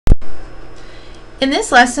In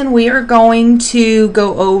this lesson, we are going to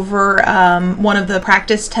go over one of the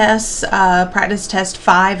practice tests, practice test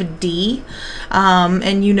 5D,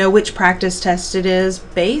 and you know which practice test it is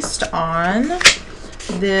based on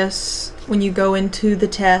this. When you go into the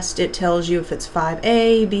test, it tells you if it's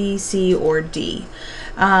 5A, B, C, or D.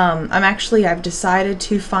 I've decided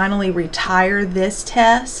to finally retire this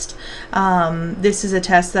test. This is a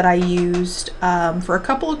test that I used for a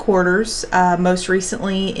couple of quarters, most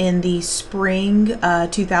recently in the spring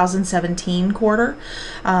 2017 quarter.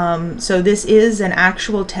 So this is an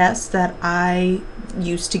actual test that I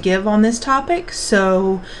used to give on this topic,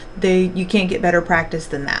 so you can't get better practice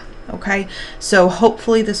than that. Okay, so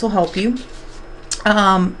hopefully this will help you.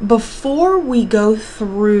 Before we go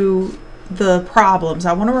through the problems,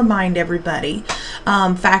 I want to remind everybody,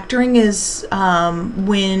 factoring is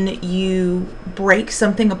when you break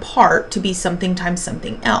something apart to be something times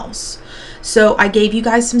something else. So I gave you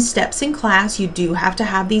guys some steps in class. You do have to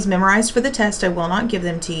have these memorized for the test. I will not give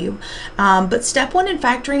them to you. But step one in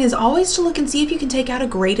factoring is always to look and see if you can take out a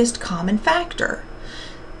greatest common factor.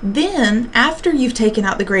 Then, after you've taken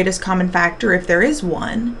out the greatest common factor, if there is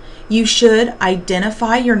one, you should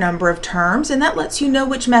identify your number of terms, and that lets you know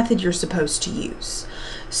which method you're supposed to use.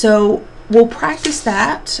 So we'll practice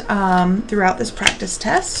that throughout this practice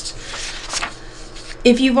test.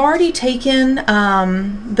 If you've already taken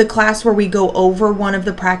the class where we go over one of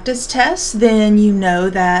the practice tests, then you know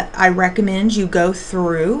that I recommend you go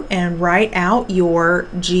through and write out your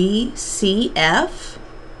GCF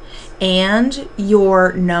and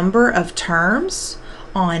your number of terms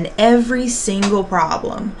on every single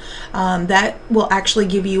problem. That will actually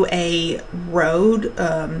give you a road,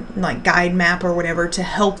 like guide map or whatever, to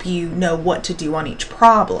help you know what to do on each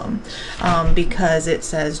problem, because it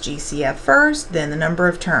says GCF first, then the number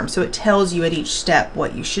of terms. So it tells you at each step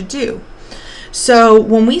what you should do. So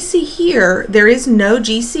when we see here, there is no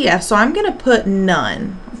GCF, so I'm going to put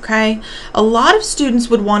none. Okay, a lot of students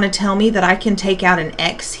would want to tell me that I can take out an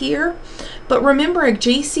X here, but remember, a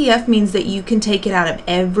GCF means that you can take it out of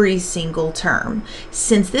every single term.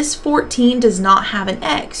 Since this 14 does not have an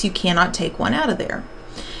X, you cannot take one out of there.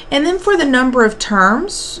 And then for the number of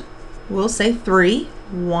terms, we'll say 3.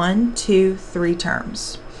 1, 2, 3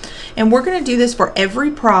 terms. And we're going to do this for every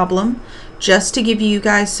problem just to give you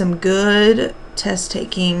guys some good test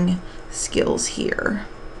taking skills here.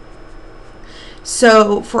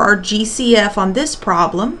 So for our GCF on this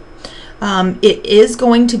problem, it is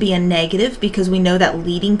going to be a negative because we know that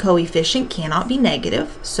leading coefficient cannot be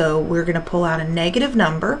negative. So we're going to pull out a negative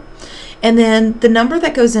number. And then the number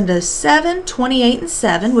that goes into 7, 28, and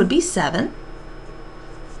 7 would be 7.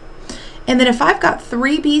 And then if I've got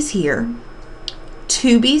 3 B's here,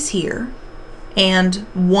 2 B's here, and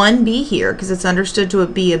 1 B here, because it's understood to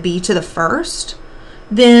be a B to the first,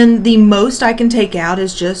 then the most I can take out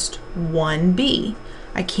is just 1B.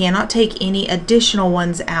 I cannot take any additional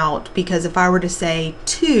ones out, because if I were to say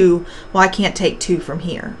 2, well, I can't take 2 from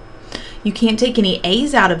here. You can't take any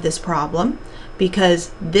A's out of this problem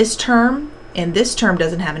because this term and this term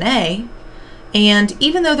doesn't have an A. And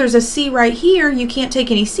even though there's a C right here, you can't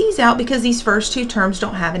take any C's out because these first 2 terms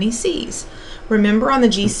don't have any C's. Remember, on the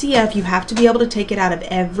GCF, you have to be able to take it out of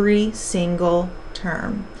every single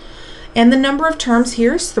term. And the number of terms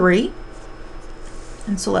here is 3.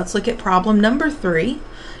 And so let's look at problem number 3.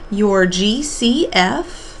 Your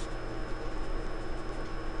GCF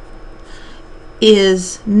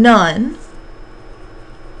is none.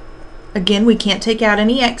 Again, we can't take out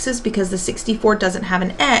any X's because the 64 doesn't have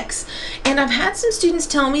an X. And I've had some students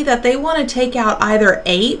tell me that they want to take out either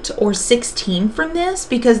 8 or 16 from this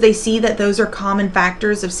because they see that those are common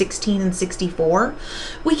factors of 16 and 64.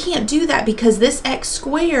 We can't do that because this X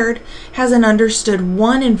squared has an understood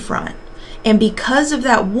 1 in front. And because of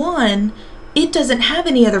that 1, it doesn't have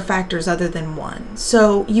any other factors other than 1.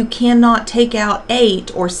 So you cannot take out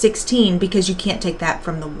 8 or 16 because you can't take that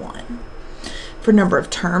from the 1. For number of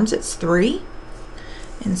terms, it's 3.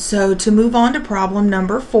 And so to move on to problem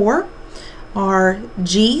number 4, our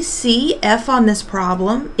GCF on this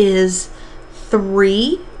problem is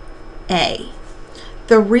 3A.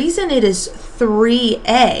 The reason it is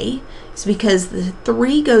 3A is because the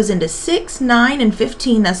 3 goes into 6, 9, and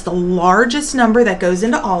 15. That's the largest number that goes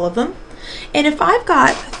into all of them. And if I've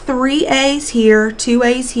got 3 A's here, 2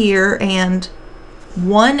 A's here, and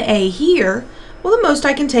 1 A here, well, the most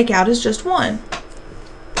I can take out is just 1.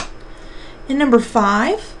 And number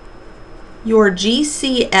 5, your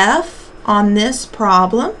GCF on this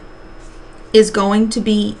problem is going to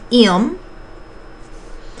be M,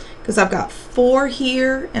 because I've got 4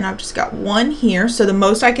 here and I've just got 1 here, so the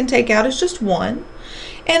most I can take out is just 1.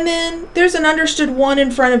 And then there's an understood 1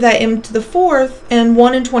 in front of that m to the 4th, and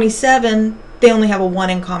 1 and 27, they only have a 1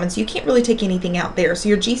 in common, so you can't really take anything out there. So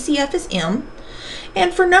your GCF is m.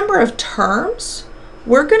 And for number of terms,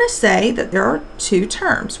 we're going to say that there are 2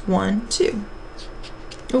 terms, 1, 2.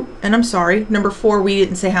 Oh, and I'm sorry, number 4, we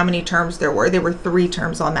didn't say how many terms there were. There were 3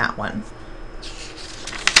 terms on that one.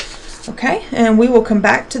 Okay, and we will come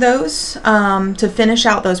back to those to finish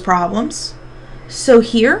out those problems. So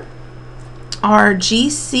here, our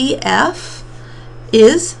GCF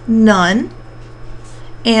is none,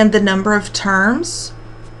 and the number of terms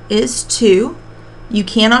is 2. You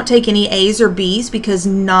cannot take any A's or B's because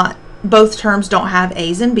both terms don't have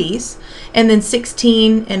A's and B's. And then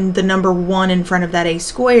 16 and the number 1 in front of that A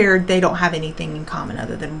squared, they don't have anything in common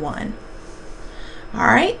other than 1. All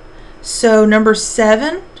right, so number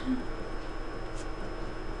 7,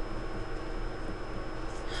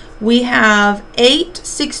 we have 8,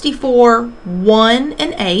 64, 1,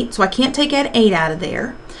 and 8. So I can't take 8 out of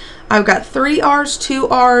there. I've got 3 R's, 2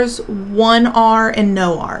 R's, 1 R, and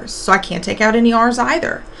no R's. So I can't take out any R's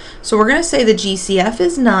either. So we're going to say the GCF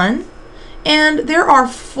is none. And there are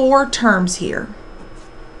 4 terms here.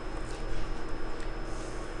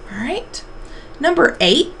 All right. Number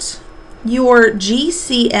 8, your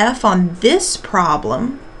GCF on this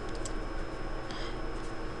problem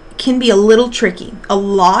can be a little tricky. A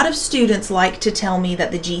lot of students like to tell me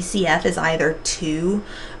that the GCF is either 2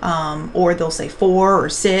 or they'll say 4 or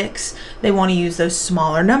 6. They want to use those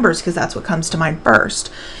smaller numbers because that's what comes to mind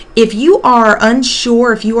first. If you are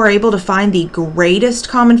unsure if you are able to find the greatest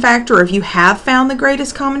common factor, or if you have found the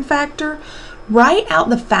greatest common factor, write out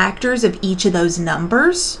the factors of each of those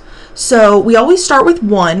numbers. So we always start with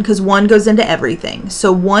 1 because 1 goes into everything.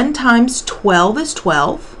 So 1 times 12 is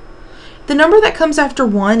 12. The number that comes after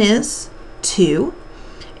 1 is 2,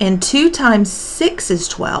 and 2 times 6 is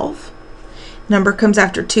 12. Number comes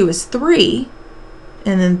after 2 is 3,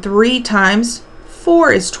 and then 3 times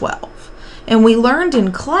 4 is 12. And we learned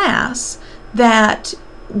in class that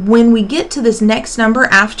when we get to this next number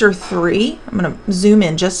after 3, I'm going to zoom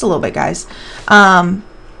in just a little bit, guys.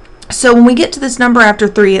 So when we get to this number after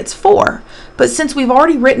 3, it's 4. But since we've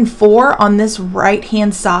already written 4 on this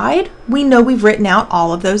right-hand side, we know we've written out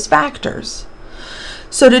all of those factors.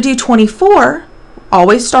 So to do 24,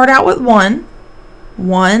 always start out with 1.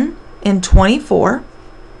 1 and 24.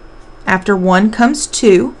 After 1 comes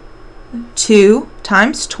 2. 2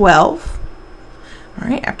 times 12. All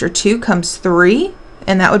right, after 2 comes 3,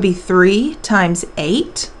 and that would be 3 times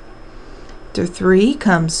 8. After 3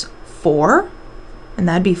 comes 4, and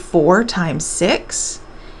that'd be 4 times 6.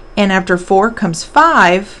 And after 4 comes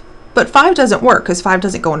 5, but 5 doesn't work because 5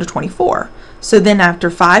 doesn't go into 24. So then after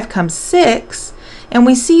 5 comes 6, and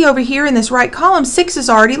we see over here in this right column, 6 is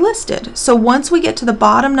already listed. So once we get to the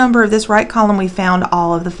bottom number of this right column, we found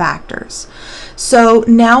all of the factors. So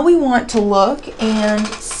now we want to look and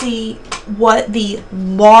see what the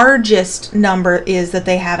largest number is that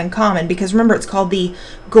they have in common, because remember, it's called the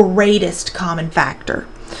greatest common factor.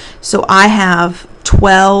 So I have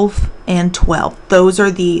 12 and 12. Those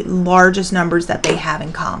are the largest numbers that they have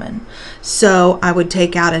in common. So I would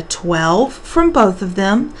take out a 12 from both of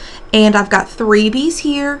them, and I've got 3 B's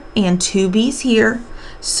here and 2 B's here.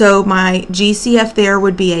 So my GCF there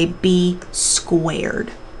would be a B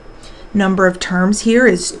squared. Number of terms here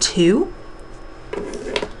is 2.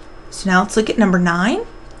 So now let's look at number 9.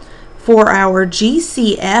 For our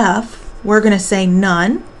GCF, we're going to say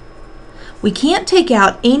none. We can't take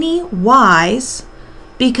out any Y's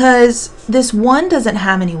because this 1 doesn't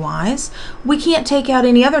have any Y's. We can't take out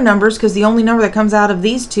any other numbers because the only number that comes out of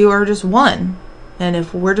these two are just 1. And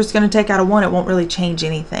if we're just going to take out a 1, it won't really change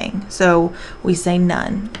anything. So we say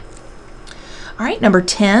none. All right, number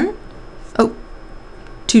 10. Oh,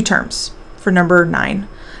 2 terms for number 9.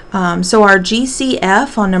 So our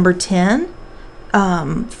GCF on number 10,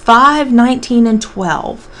 5, 19, and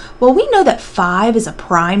 12. Well, we know that 5 is a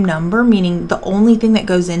prime number, meaning the only thing that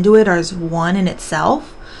goes into it is 1 in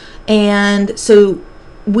itself. And so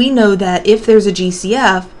we know that if there's a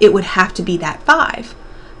GCF, it would have to be that 5.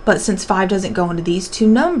 But since 5 doesn't go into these two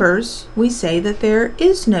numbers, we say that there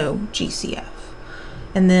is no GCF.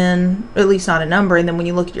 And then, at least not a number, and then when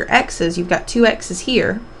you look at your x's, you've got 2 x's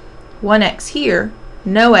here, 1 x here,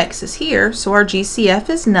 no x's here, so our GCF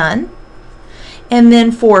is none. And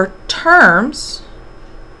then for terms,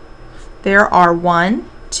 there are 1,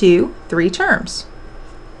 2, 3 terms.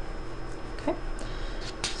 Okay,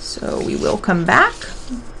 so we will come back.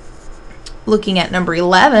 Looking at number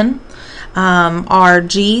 11, our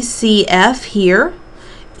GCF here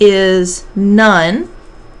is none.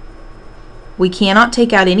 We cannot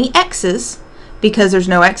take out any x's because there's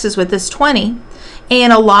no x's with this 20.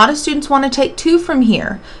 And a lot of students want to take 2 from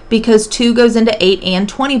here because 2 goes into 8 and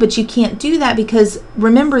 20, but you can't do that because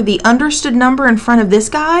remember the understood number in front of this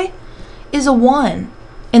guy is a 1.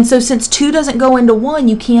 And so since 2 doesn't go into 1,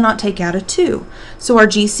 you cannot take out a 2. So our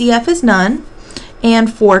GCF is none.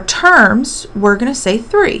 And for terms, we're going to say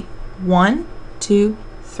 3. 1, 2,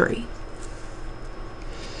 3.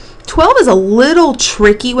 12 is a little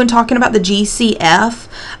tricky when talking about the GCF.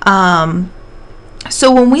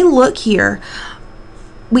 So when we look here,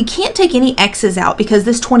 we can't take any X's out because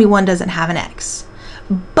this 21 doesn't have an X.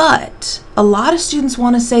 But a lot of students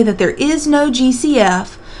want to say that there is no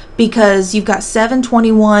GCF because you've got 7,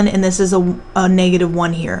 21, and this is a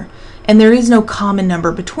 -1 here. And there is no common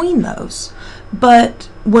number between those. But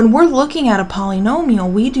when we're looking at a polynomial,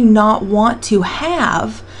 we do not want to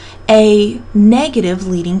have a negative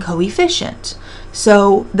leading coefficient.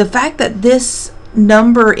 So the fact that this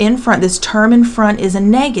number in front, this term in front is a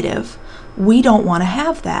negative, we don't want to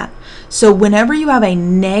have that. So whenever you have a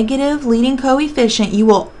negative leading coefficient, you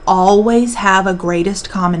will always have a greatest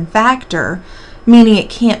common factor, meaning it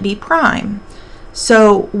can't be prime.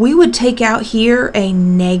 So we would take out here a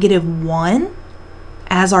 -1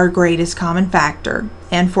 as our greatest common factor.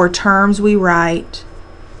 And for terms, we write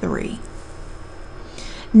 3.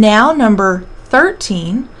 Now number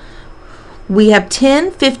 13, we have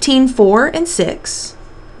 10, 15, 4, and 6.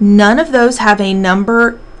 None of those have a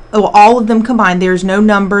number, all of them combined. There's no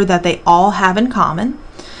number that they all have in common.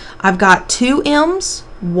 I've got 2 M's,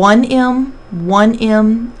 1 M, 1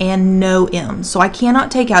 M, and no M's. So I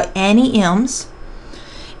cannot take out any M's.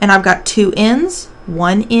 And I've got 2 N's,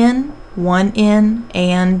 1 N, 1 N,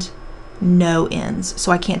 and no N's.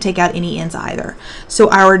 So I can't take out any N's either. So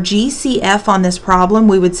our GCF on this problem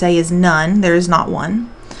we would say is none. There is not one.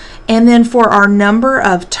 And then for our number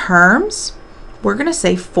of terms, we're going to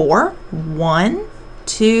say 4. 1,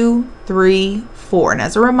 2, 3, 4. And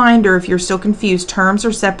as a reminder, if you're still confused, terms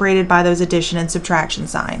are separated by those addition and subtraction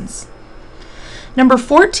signs. Number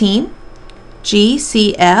 14,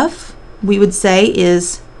 GCF, we would say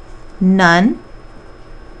is none,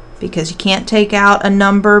 because you can't take out a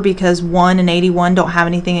number because 1 and 81 don't have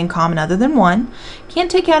anything in common other than 1.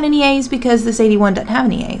 Can't take out any A's because this 81 doesn't have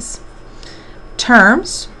any A's.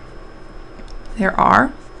 Terms, there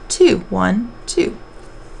are 2. 1, 2.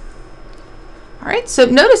 All right, so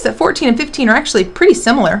notice that 14 and 15 are actually pretty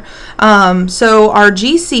similar. So our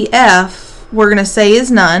GCF, we're going to say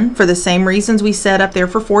is none for the same reasons we set up there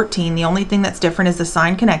for 14. The only thing that's different is the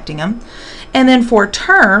sign connecting them. And then for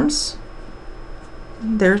terms,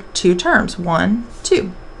 there are 2 terms, 1,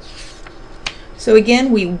 2. So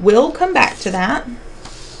again, we will come back to that.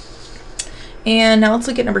 And now let's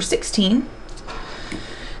look at number 16.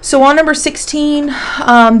 So on number 16,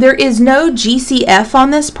 there is no GCF on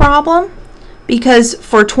this problem because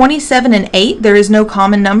for 27 and 8, there is no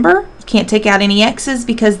common number. You can't take out any X's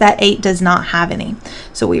because that 8 does not have any.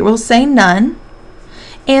 So we will say none.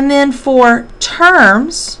 And then for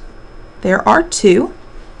terms, there are 2.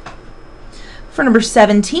 For number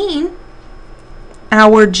 17,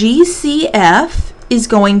 our GCF is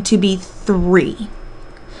going to be 3.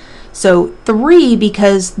 So 3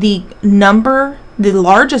 because the number, the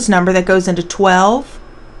largest number that goes into 12,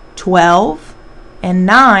 12, and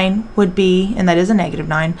 9 would be, and that is a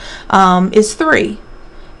 -9, is 3.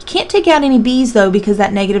 You can't take out any B's though because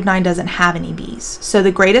that -9 doesn't have any B's. So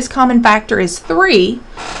the greatest common factor is 3.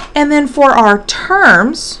 And then for our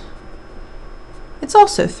terms, it's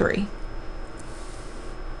also 3.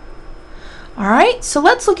 All right, so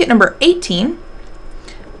let's look at number 18,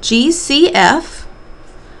 GCF.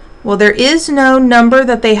 Well, there is no number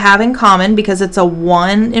that they have in common because it's a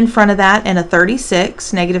 1 in front of that and a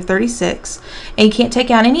 36, -36. And you can't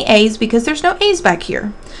take out any A's because there's no A's back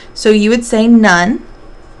here. So you would say none.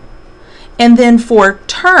 And then for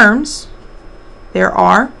terms, there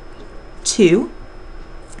are 2.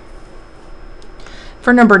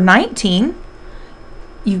 For number 19,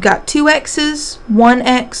 you've got 2 X's, 1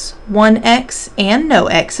 X, 1 X, and no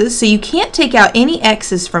X's. So you can't take out any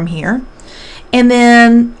X's from here. And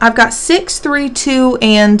then I've got 6, 3, 2,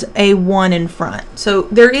 and a 1 in front. So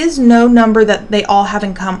there is no number that they all have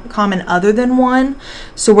in common other than 1.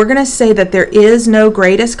 So we're going to say that there is no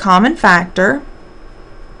greatest common factor.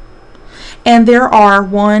 And there are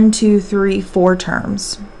 1, 2, 3, 4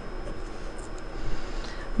 terms.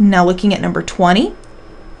 Now looking at number 20.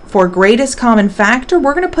 For greatest common factor,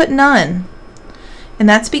 we're going to put none. And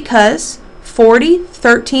that's because 40,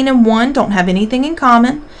 13, and 1 don't have anything in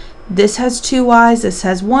common. This has 2 Y's, this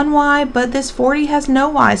has 1 Y, but this 40 has no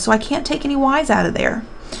Y's, so I can't take any Y's out of there.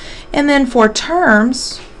 And then for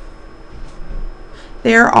terms,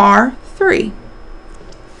 there are 3.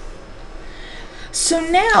 So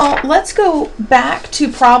now let's go back to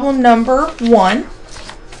problem number 1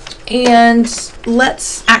 and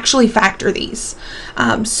let's actually factor these.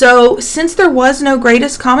 So since there was no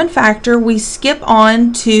greatest common factor, we skip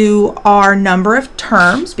on to our number of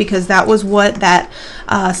terms because that was what that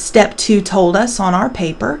step 2 told us on our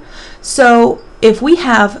paper. So if we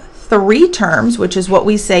have 3 terms, which is what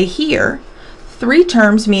we say here, 3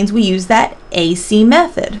 terms means we use that AC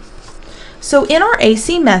method. So in our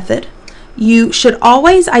AC method, you should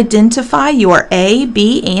always identify your A,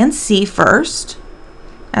 B, and C first.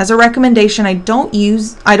 As a recommendation, I don't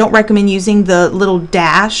recommend using the little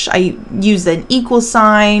dash. I use an equal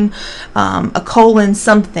sign, a colon,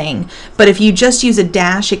 something. But if you just use a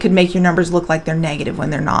dash, it could make your numbers look like they're negative when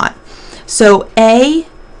they're not. So A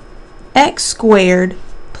x squared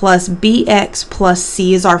plus bx plus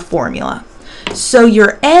c is our formula. So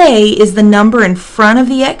your A is the number in front of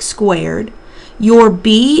the x squared, your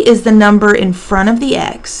B is the number in front of the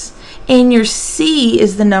x, and your C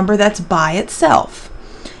is the number that's by itself.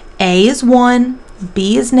 A is 1,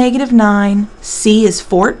 B is -9, C is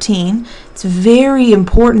 14. It's very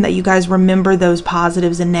important that you guys remember those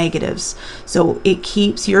positives and negatives. So it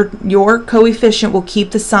keeps your coefficient will keep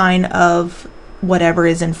the sign of whatever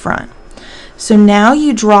is in front. So now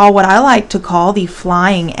you draw what I like to call the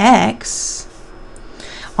flying X.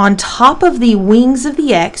 On top of the wings of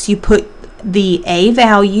the X, you put the A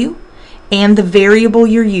value and the variable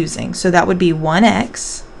you're using. So that would be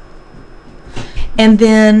 1x. And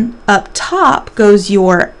then up top goes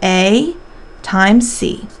your A times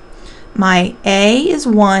C. My A is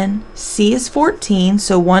 1, C is 14,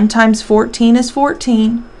 so 1 times 14 is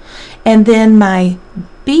 14. And then my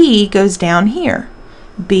B goes down here.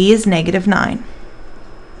 B is -9.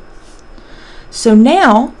 So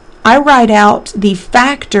now I write out the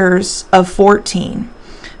factors of 14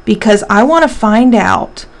 because I want to find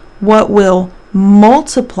out what will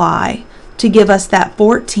multiply to give us that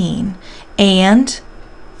 14 and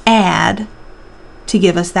add to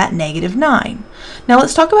give us that -9. Now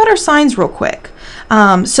let's talk about our signs real quick.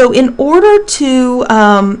 So in order to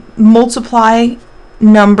multiply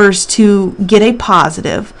numbers to get a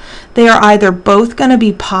positive, they are either both going to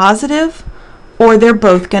be positive or they're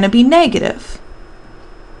both going to be negative.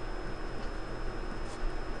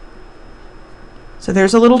 So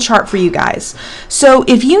there's a little chart for you guys. So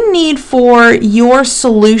if you need for your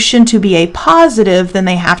solution to be a positive, then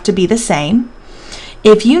they have to be the same.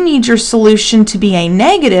 If you need your solution to be a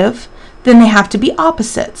negative, then they have to be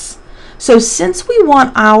opposites. So since we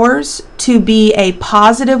want ours to be a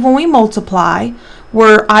positive when we multiply,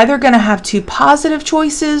 we're either going to have 2 positive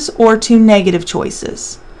choices or 2 negative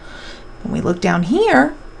choices. When we look down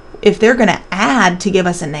here, if they're going to add to give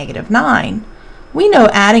us a -9, we know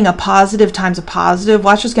adding a positive times a positive,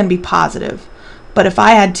 well, that's just going to be positive. But if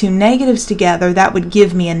I add 2 negatives together, that would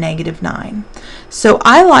give me a -9. So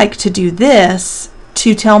I like to do this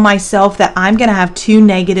to tell myself that I'm going to have 2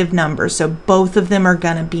 negative numbers, so both of them are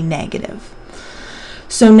going to be negative.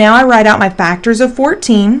 So now I write out my factors of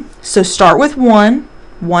 14. So start with 1.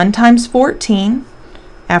 1 times 14.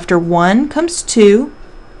 After 1 comes 2.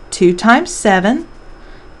 2 times 7.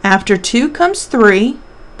 After 2 comes 3.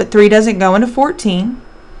 But 3 doesn't go into 14.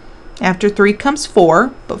 After 3 comes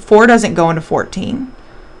 4, but 4 doesn't go into 14.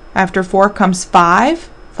 After 4 comes 5,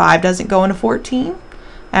 5 doesn't go into 14.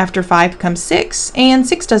 After 5 comes 6, and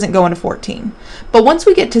 6 doesn't go into 14. But once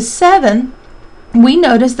we get to 7, we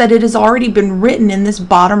notice that it has already been written in this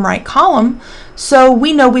bottom right column, so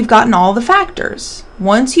we know we've gotten all the factors.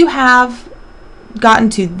 Once you have gotten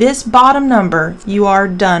to this bottom number, you are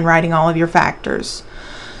done writing all of your factors.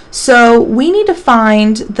 So we need to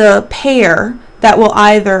find the pair that will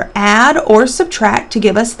either add or subtract to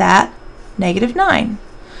give us that -9.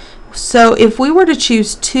 So if we were to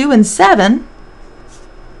choose 2 and 7,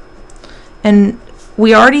 and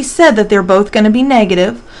we already said that they're both going to be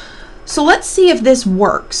negative, so let's see if this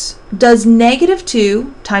works. Does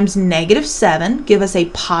 -2 times -7 give us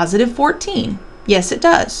a positive 14? Yes, it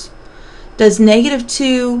does. Does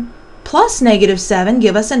 -2 plus -7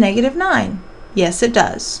 give us a -9? Yes, it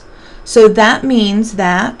does. So that means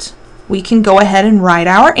that we can go ahead and write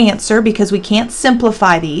our answer because we can't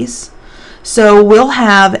simplify these. So we'll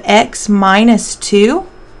have x minus 2,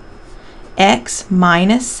 x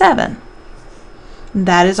minus 7.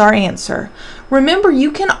 That is our answer. Remember,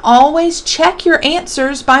 you can always check your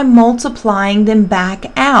answers by multiplying them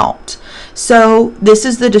back out. So this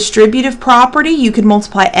is the distributive property. You could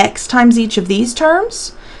multiply x times each of these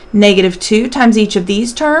terms, -2 times each of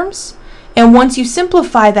these terms, and once you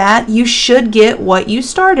simplify that, you should get what you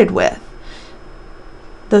started with.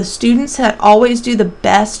 The students that always do the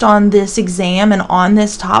best on this exam and on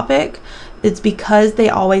this topic, It's because they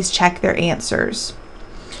always check their answers.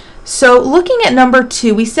 So looking at number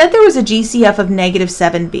 2, we said there was a GCF of negative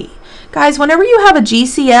 7b. Guys, whenever you have a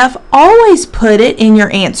GCF, always put it in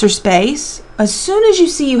your answer space. As soon as you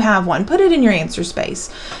see you have one, put it in your answer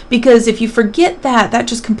space. Because if you forget that, that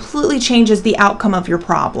just completely changes the outcome of your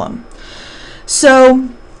problem. So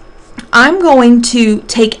I'm going to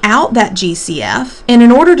take out that GCF, and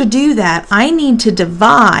in order to do that, I need to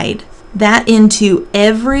divide that into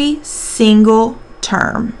every single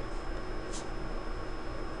term.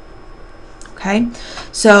 Okay,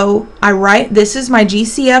 so I write, this is my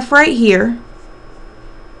GCF right here,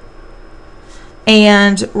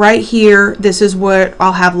 and right here, this is what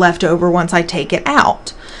I'll have left over once I take it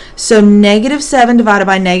out. So negative 7 divided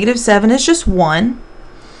by negative 7 is just 1.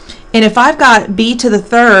 And if I've got b to the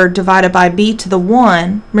third divided by b to the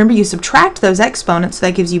 1, remember you subtract those exponents, so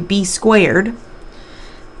that gives you b squared.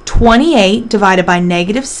 28 divided by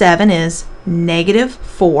negative 7 is negative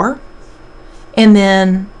 4. And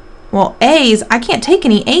then, well, a's, I can't take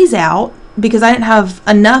any a's out because I didn't have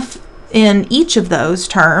enough in each of those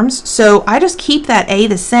terms, so I just keep that a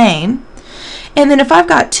the same. And then if I've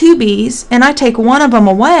got 2 b's and I take one of them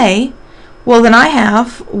away, well, then I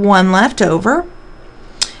have 1 left over.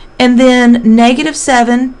 And then negative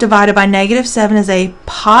 7 divided by negative 7 is a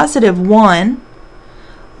positive 1.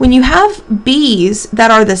 When you have b's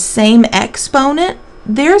that are the same exponent,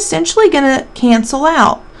 they're essentially going to cancel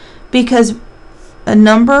out because a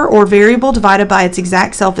number or variable divided by its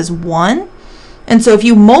exact self is 1. And so if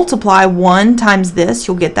you multiply 1 times this,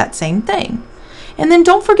 you'll get that same thing. And then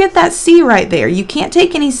don't forget that c right there. You can't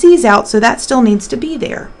take any c's out, so that still needs to be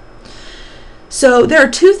there. So there are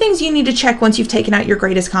 2 things you need to check once you've taken out your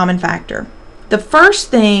greatest common factor. The first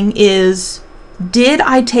thing is, did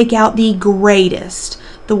I take out the greatest?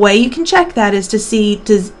 The way you can check that is to see,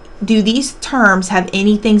 do these terms have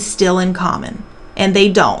anything still in common? And they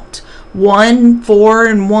don't. 1, 4,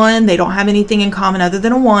 and 1, they don't have anything in common other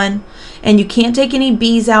than a 1. And you can't take any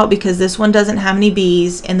b's out because this one doesn't have any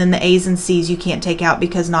b's, and then the a's and c's you can't take out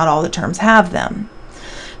because not all the terms have them.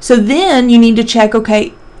 So then you need to check,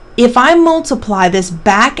 okay, if I multiply this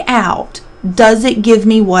back out, does it give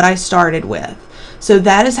me what I started with? So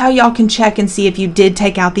that is how y'all can check and see if you did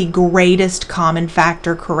take out the greatest common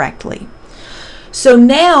factor correctly. So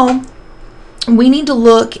now we need to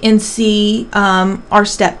look and see our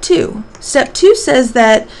step 2. Step 2 says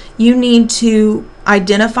that you need to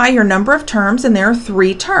identify your number of terms, and there are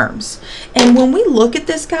 3 terms. And when we look at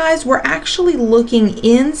this, guys, we're actually looking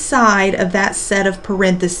inside of that set of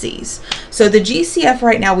parentheses. So the GCF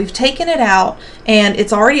right now, we've taken it out and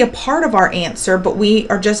it's already a part of our answer, but we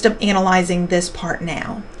are just analyzing this part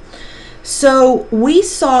now. So we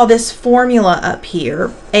saw this formula up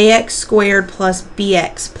here, ax squared plus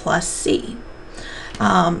bx plus c.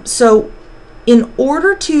 So in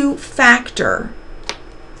order to factor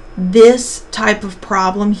this type of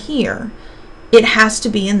problem here, it has to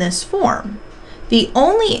be in this form. The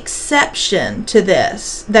only exception to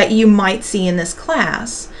this that you might see in this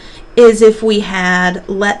class is if we had,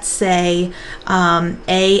 let's say,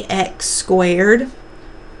 ax squared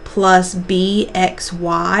plus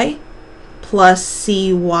bxy plus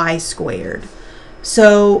cy squared.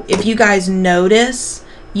 So if you guys notice,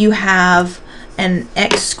 you have an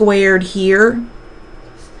x squared here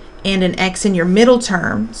and an x in your middle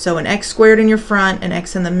term, so an x squared in your front and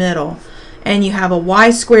x in the middle, and you have a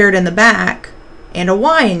y squared in the back and a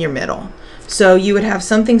y in your middle. So you would have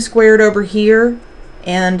something squared over here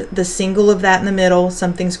and the single of that in the middle,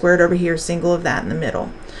 something squared over here, single of that in the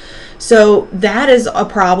middle. So that is a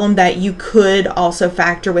problem that you could also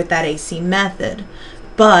factor with that AC method.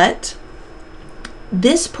 But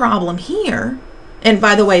this problem here, and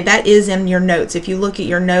by the way, that is in your notes. If you look at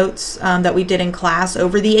your notes that we did in class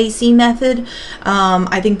over the AC method,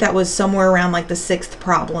 I think that was somewhere around like the 6th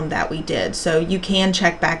problem that we did. So you can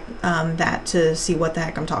check back that to see what the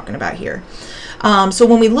heck I'm talking about here. So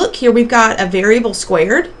when we look here, we've got a variable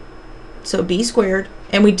squared, so b squared,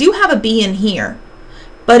 and we do have a b in here.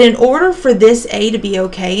 But in order for this a to be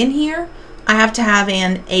okay in here, I have to have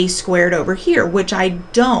an a squared over here, which I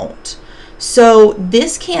don't. So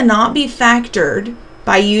this cannot be factored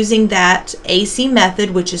by using that AC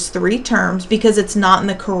method, which is 3 terms, because it's not in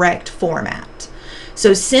the correct format.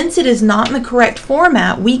 So since it is not in the correct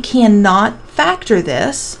format, we cannot factor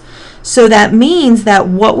this. So that means that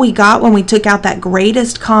what we got when we took out that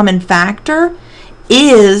greatest common factor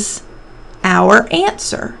is our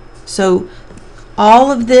answer. So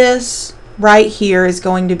all of this right here is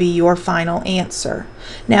going to be your final answer.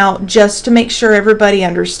 Now, just to make sure everybody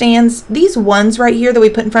understands, these ones right here that we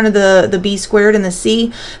put in front of the b squared and the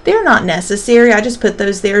c, they're not necessary. I just put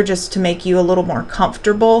those there just to make you a little more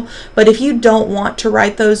comfortable. But if you don't want to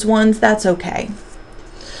write those ones, that's okay.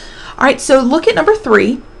 All right, so look at number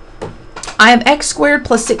 3. I have x squared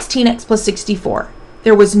plus 16x plus 64.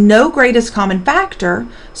 There was no greatest common factor,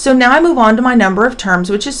 so now I move on to my number of terms,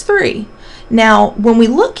 which is 3. Now, when we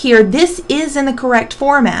look here, this is in the correct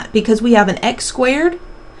format because we have an x squared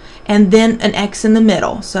and then an x in the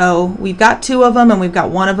middle. So we've got 2 of them and we've got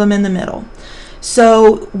 1 of them in the middle.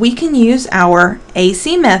 So we can use our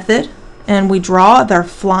AC method and we draw the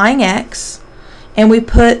flying x and we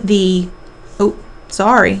put the, oh,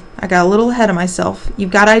 sorry, I got a little ahead of myself.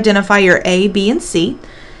 You've got to identify your A, B, and C.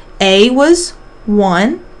 A was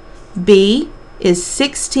 1, B is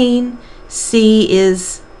 16, C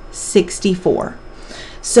is 64.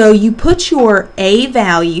 So you put your A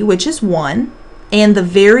value, which is 1, and the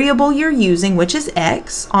variable you're using, which is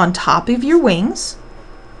x, on top of your wings.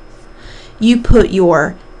 You put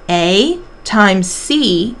your A times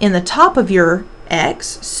C in the top of your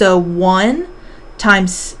x, so 1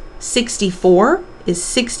 times 64 is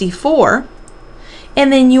 64,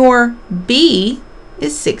 and then your B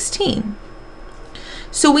is 16.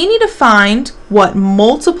 So we need to find what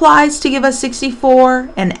multiplies to give us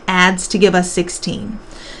 64 and adds to give us 16.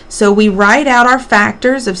 So we write out our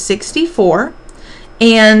factors of 64,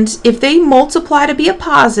 and if they multiply to be a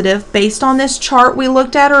positive, based on this chart we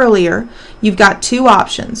looked at earlier, you've got 2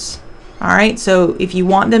 options. All right, so if you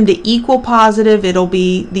want them to equal positive, it'll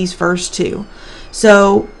be these first 2.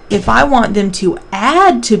 So if I want them to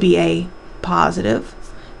add to be a positive,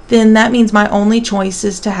 then that means my only choice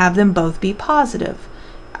is to have them both be positive.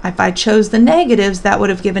 If I chose the negatives, that would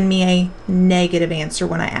have given me a negative answer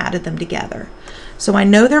when I added them together. So I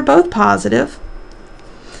know they're both positive,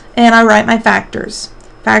 and I write my factors.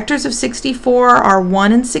 Factors of 64 are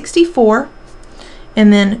 1 and 64,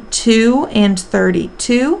 and then 2 and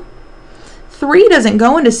 32. 3 doesn't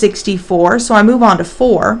go into 64, so I move on to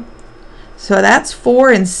 4. So that's 4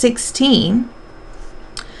 and 16.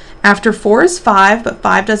 After 4 is 5, but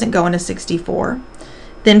 5 doesn't go into 64.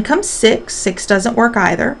 Then comes 6. 6 doesn't work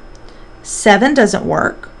either. 7 doesn't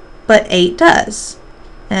work, but 8 does.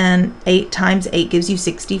 And 8 times 8 gives you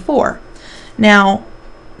 64. Now,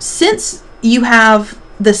 since you have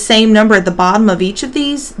the same number at the bottom of each of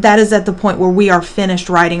these, that is at the point where we are finished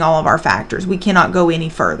writing all of our factors. We cannot go any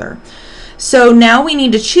further. So now we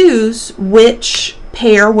need to choose which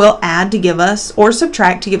pair will add to give us or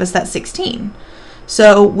subtract to give us that 16.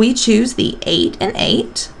 So we choose the 8 and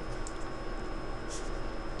 8.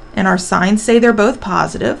 And our signs say they're both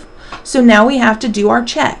positive. So now we have to do our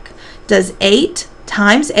check. Does 8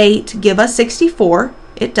 times 8 give us 64?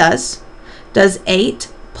 It does. Does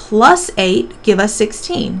 8 plus 8 give us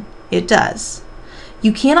 16? It does.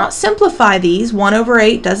 You cannot simplify these. 1 over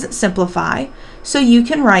 8 doesn't simplify, so you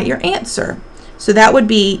can write your answer. So that would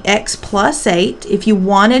be x plus 8. If you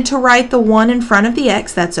wanted to write the 1 in front of the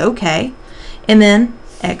x, that's okay. And then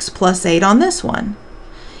x plus 8 on this one.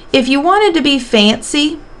 If you wanted to be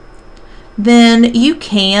fancy, then you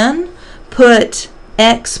can put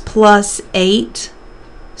x plus 8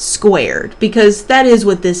 squared, because that is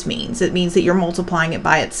what this means. It means that you're multiplying it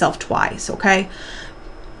by itself twice, okay?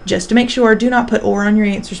 Just to make sure, do not put or on your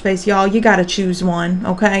answer space, y'all. You got to choose one,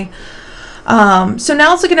 okay? So now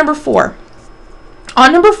let's look at number 4.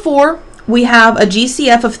 On number 4, we have a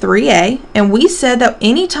GCF of 3a, and we said that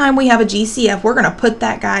anytime we have a GCF, we're going to put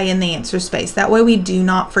that guy in the answer space. That way we do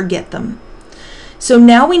not forget them. So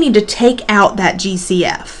now we need to take out that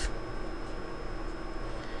GCF.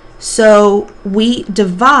 So we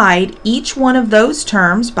divide each one of those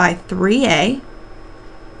terms by 3a.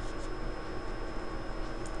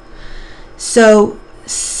 So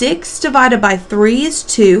 6 divided by 3 is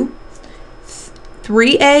 2.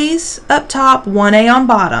 3 a's up top, 1 a on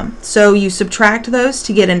bottom. So you subtract those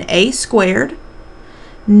to get an a squared.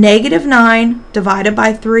 Negative 9 divided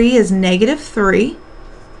by 3 is negative 3.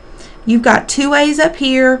 You've got 2 a's up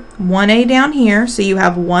here, 1 a down here, so you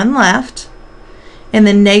have 1 left. And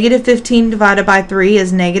then negative 15 divided by 3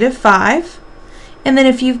 is negative 5. And then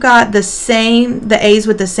if you've got the a's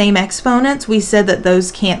with the same exponents, we said that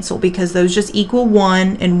those cancel because those just equal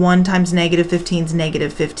 1, and 1 times negative 15 is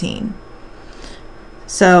negative 15.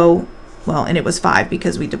 So, well, and it was 5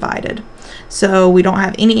 because we divided. So we don't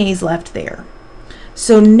have any a's left there.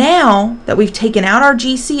 So now that we've taken out our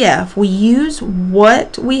GCF, we use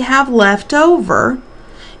what we have left over,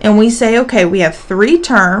 and we say, okay, we have 3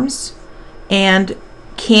 terms, and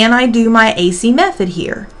can I do my AC method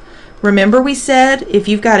here? Remember we said if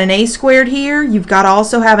you've got an a squared here, you've got to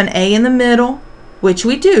also have an a in the middle, which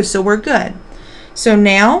we do, so we're good. So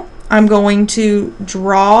now I'm going to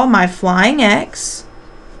draw my flying X,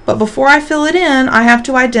 but before I fill it in, I have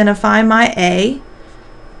to identify my A,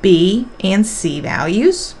 B, and C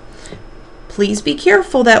values. Please be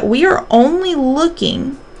careful that we are only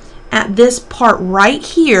looking at this part right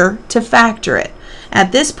here to factor it.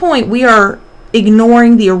 At this point, we are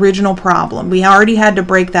ignoring the original problem. We already had to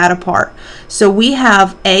break that apart. So we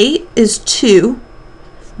have A is 2,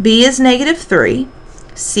 B is -3,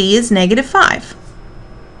 C is -5.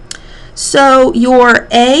 So your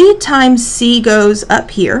A times C goes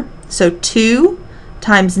up here. So 2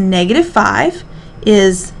 times -5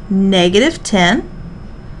 is -10.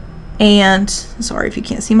 And sorry if you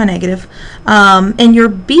can't see my negative. And your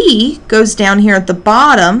B goes down here at the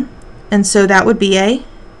bottom, and so that would be a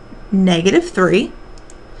 -3.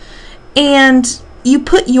 And you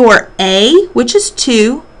put your A, which is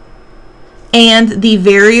 2, and the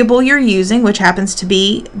variable you're using, which happens to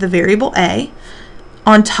be the variable A,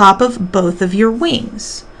 on top of both of your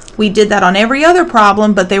wings. We did that on every other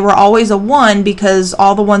problem, but they were always a 1 because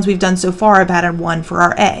all the ones we've done so far have had a 1 for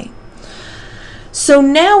our A. So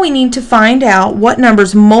now we need to find out what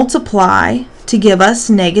numbers multiply to give us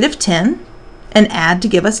 -10 and add to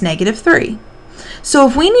give us -3. So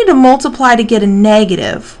if we need to multiply to get a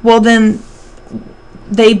negative, well then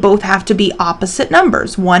they both have to be opposite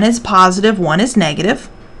numbers. One is positive, one is negative.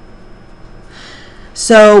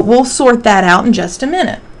 So we'll sort that out in just a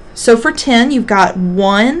minute. So for 10, you've got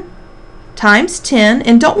 1 times 10,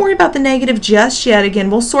 and don't worry about the negative just yet. Again,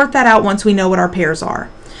 we'll sort that out once we know what our pairs are.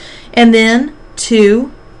 And then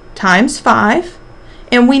 2 times 5,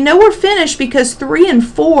 and we know we're finished because 3 and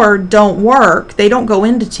 4 don't work. They don't go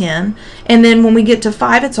into 10, and then when we get to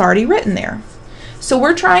 5, it's already written there. So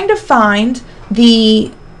we're trying to find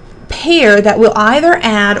the pair that will either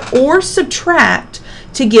add or subtract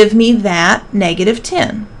to give me that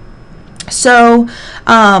 -10. So,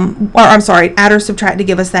 or I'm sorry, add or subtract to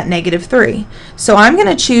give us that -3. So I'm going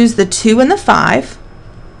to choose the 2 and the 5.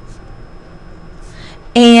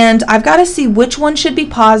 And I've got to see which one should be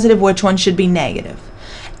positive, which one should be negative.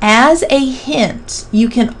 As a hint, you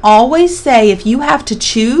can always say if you have to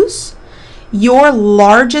choose, your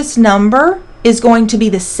largest number is going to be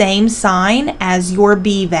the same sign as your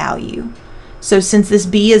B value. So since this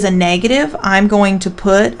B is a negative, I'm going to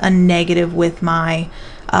put a negative with my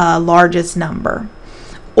largest number.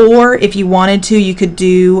 Or if you wanted to, you could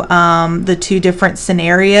do the two different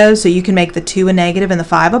scenarios. So you can make the 2 a negative and the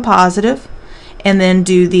 5 a positive, and then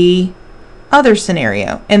do the other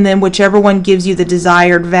scenario. And then whichever one gives you the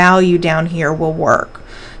desired value down here will work.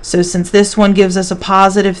 So since this one gives us a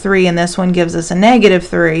 +3 and this one gives us a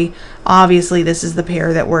 -3, obviously this is the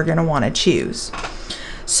pair that we're going to want to choose.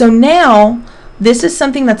 So now this is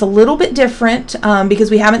something that's a little bit different because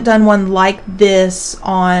we haven't done one like this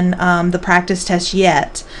on the practice test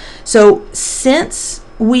yet. So since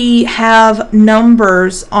we have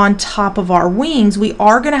numbers on top of our wings, we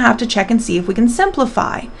are going to have to check and see if we can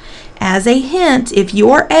simplify. As a hint, if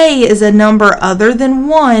your A is a number other than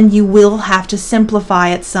 1, you will have to simplify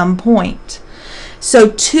at some point. So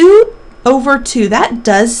 2 over 2, that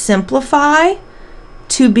does simplify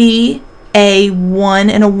to be a 1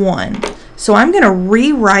 and a 1. So I'm going to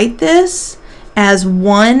rewrite this as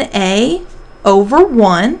 1A over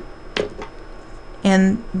 1,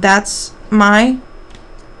 and that's my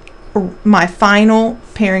final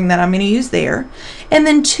pairing that I'm going to use there. And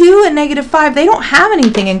then 2 and -5, they don't have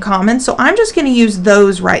anything in common, so I'm just going to use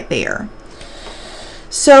those right there.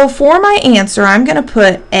 So for my answer, I'm going to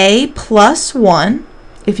put A plus 1.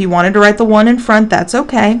 If you wanted to write the 1 in front, that's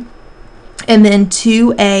okay. And then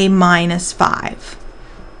 2A minus 5.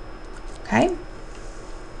 Okay?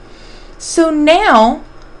 So now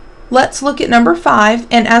let's look at number 5,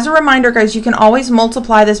 and as a reminder, guys, you can always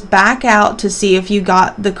multiply this back out to see if you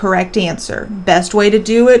got the correct answer. Best way to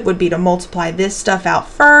do it would be to multiply this stuff out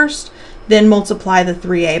first, then multiply the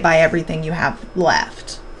 3A by everything you have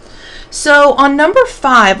left. So on number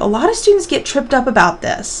 5, a lot of students get tripped up about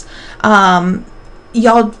this.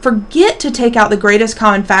 Y'all forget to take out the greatest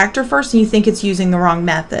common factor first, and you think it's using the wrong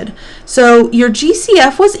method. So your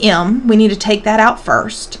GCF was M. We need to take that out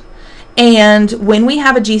first. And when we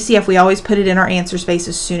have a GCF, we always put it in our answer space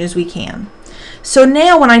as soon as we can. So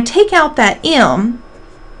now when I take out that M,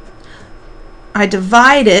 I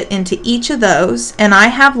divide it into each of those, and I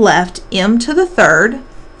have left M to the 3rd,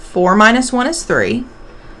 4 minus 1 is 3,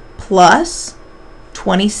 plus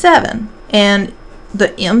 27. And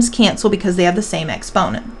the M's cancel because they have the same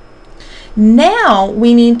exponent. Now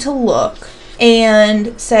we need to look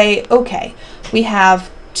and say, okay, we have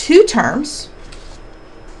two terms.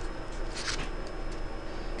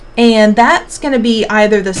 And that's going to be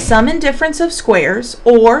either the sum and difference of squares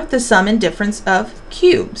or the sum and difference of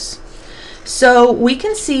cubes. So we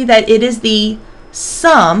can see that it is the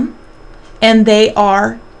sum, and they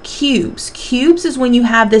are cubes. Cubes is when you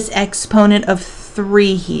have this exponent of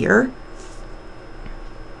 3 here.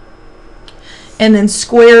 And then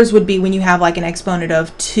squares would be when you have like an exponent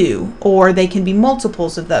of 2, or they can be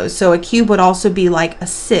multiples of those. So a cube would also be like a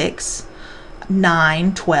 6,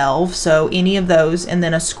 9, 12, so any of those, and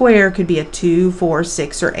then a square could be a 2, 4,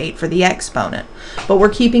 6, or 8 for the exponent. But we're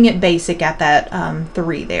keeping it basic at that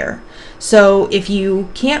 3 there. So if you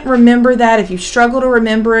can't remember that, if you struggle to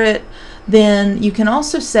remember it, then you can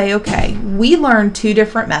also say, okay, we learned two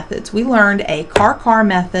different methods. We learned a car-car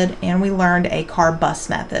method and we learned a car-bus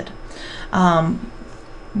method.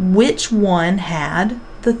 Which one had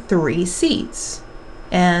the 3 seats?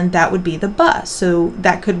 And that would be the bus. So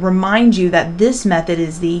that could remind you that this method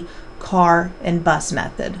is the car and bus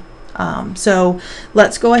method. So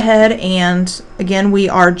let's go ahead, and again, we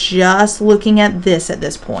are just looking at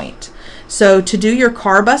this point. So to do your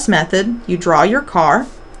car bus method, you draw your car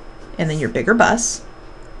and then your bigger bus,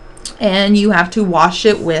 and you have to wash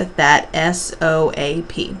it with that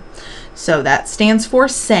SOAP. So that stands for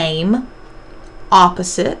same,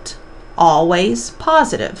 opposite, always,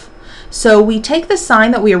 positive. So we take the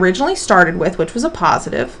sign that we originally started with, which was a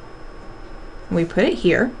positive, and we put it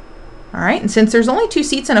here. All right, and since there's only 2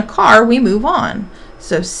 seats in a car, we move on.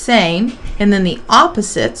 So same, and then the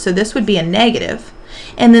opposite, so this would be a negative.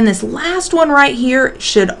 And then this last one right here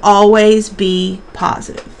should always be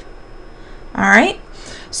positive. All right,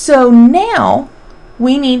 so now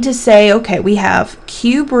we need to say, okay, we have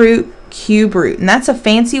cube root, and that's a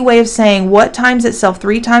fancy way of saying what times itself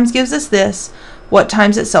 3 times gives us this, what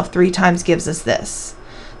times itself 3 times gives us this.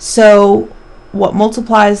 So what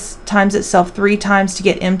multiplies times itself 3 times to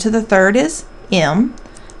get m to the third is m,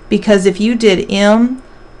 because if you did m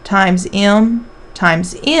times m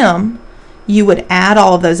times m, you would add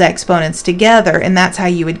all of those exponents together, and that's how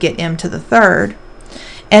you would get m to the third.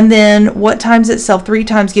 And then what times itself 3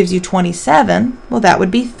 times gives you 27? Well, that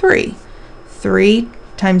would be 3. 3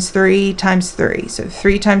 times 3 times 3. So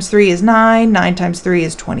 3 times 3 is 9. 9 times 3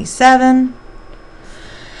 is 27.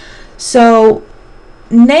 So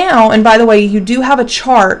now, and by the way, you do have a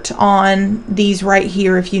chart on these right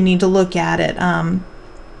here if you need to look at it.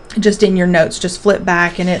 Just in your notes, just flip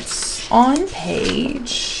back, and it's on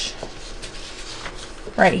page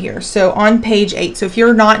right here. So on page 8. So if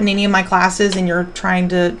you're not in any of my classes and you're trying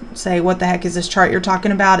to say what the heck is this chart you're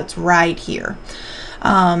talking about, it's right here.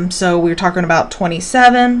 So we're talking about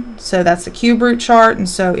 27. So that's the cube root chart, and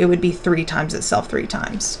so it would be 3 times itself 3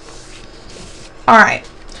 times. All right.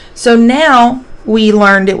 So now we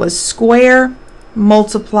learned it was square,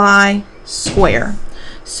 multiply, square.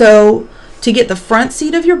 So to get the front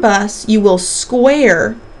seat of your bus, you will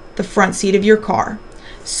square the front seat of your car.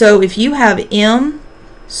 So if you have m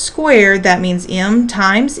squared, that means m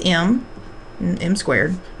times m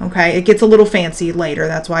squared. Okay, it gets a little fancy later.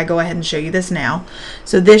 That's why I go ahead and show you this now.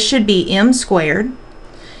 So this should be m squared.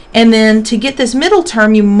 And then to get this middle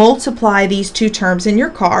term, you multiply these 2 terms in your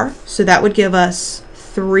car. So that would give us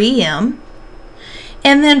 3m.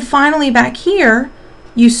 And then finally back here,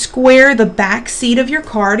 you square the back seat of your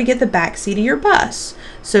car to get the back seat of your bus.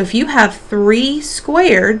 So if you have 3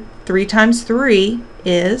 squared, 3 times 3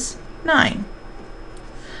 is 9.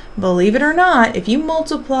 Believe it or not, if you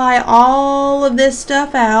multiply all of this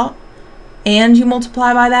stuff out and you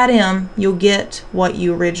multiply by that m, you'll get what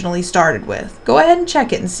you originally started with. Go ahead and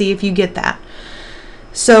check it and see if you get that.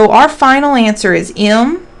 So our final answer is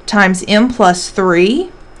m times m plus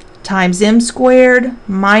 3 times m squared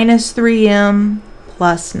minus 3m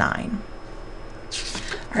plus 9.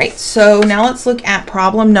 All right, so now let's look at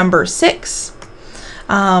problem number 6.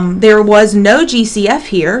 There was no GCF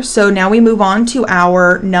here, so now we move on to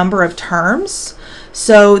our number of terms.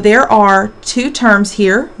 So there are 2 terms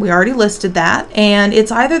here. We already listed that, and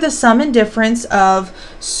it's either the sum and difference of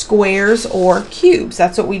squares or cubes.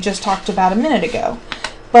 That's what we just talked about a minute ago.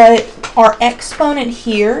 But our exponent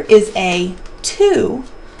here is a 2,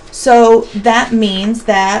 so that means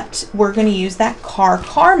that we're going to use that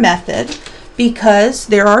car-car method because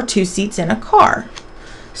there are 2 seats in a car.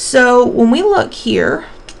 So when we look here,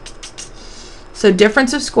 so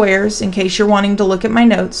difference of squares, in case you're wanting to look at my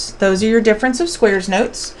notes, those are your difference of squares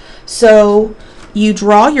notes. So you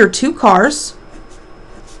draw your 2 cars,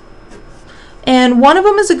 and one of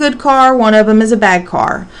them is a good car, one of them is a bad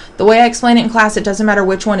car. The way I explain it in class, it doesn't matter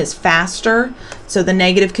which one is faster. So the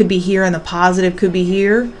negative could be here and the positive could be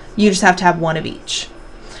here. You just have to have one of each.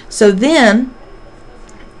 So then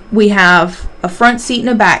we have a front seat and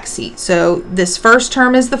a back seat. So this first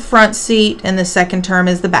term is the front seat and the second term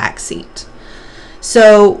is the back seat.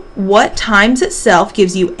 So what times itself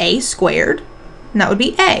gives you a squared? And that would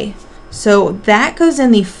be a. So that goes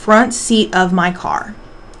in the front seat of my car.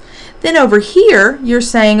 Then over here, you're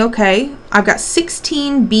saying, okay, I've got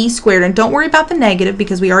 16b squared, and don't worry about the negative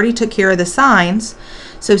because we already took care of the signs.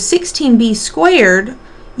 So 16b squared,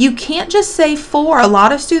 you can't just say 4. A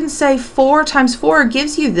lot of students say 4 times 4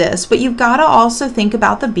 gives you this, but you've got to also think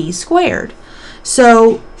about the b squared.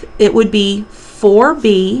 So it would be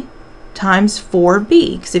 4b times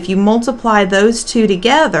 4b, because if you multiply those two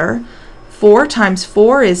together, 4 times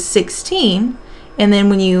 4 is 16, and then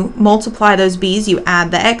when you multiply those b's, you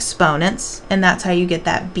add the exponents, and that's how you get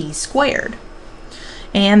that b squared.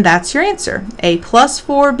 And that's your answer, a plus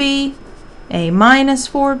 4b, a minus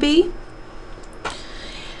 4b.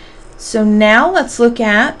 So now let's look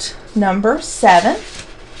at number 7.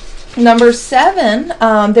 Number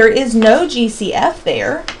 7, there is no GCF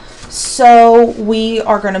there. So we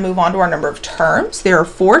are going to move on to our number of terms. There are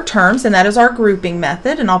 4 terms, and that is our grouping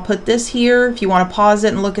method. And I'll put this here if you want to pause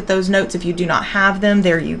it and look at those notes. If you do not have them,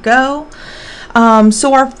 there you go.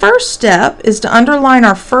 So our first step is to underline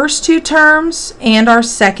our first 2 terms and our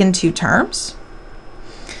second 2 terms.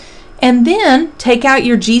 And then take out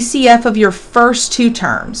your GCF of your first 2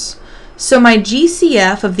 terms. So my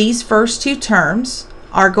GCF of these first 2 terms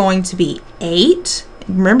are going to be 8.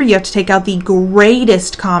 Remember, you have to take out the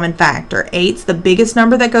greatest common factor. 8's the biggest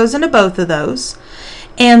number that goes into both of those.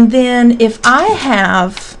 And then if I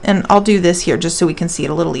have, and I'll do this here just so we can see it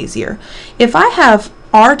a little easier. If I have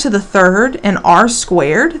r to the third and r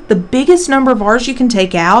squared, the biggest number of r's you can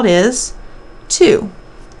take out is 2.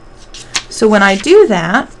 So when I do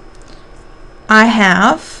that, I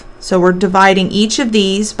have, so we're dividing each of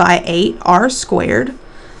these by 8r squared.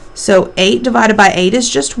 So 8 divided by 8 is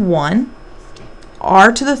just 1.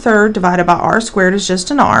 R to the third divided by r squared is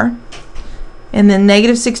just an r. And then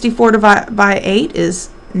negative 64 divided by 8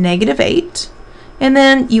 is negative 8. And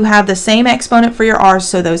then you have the same exponent for your r's,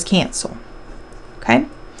 so those cancel. Okay?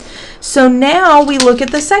 So now we look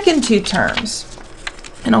at the second 2 terms.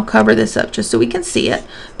 And I'll cover this up just so we can see it.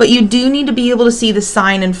 But you do need to be able to see the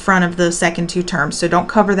sign in front of the second 2 terms, so don't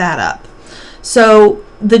cover that up. So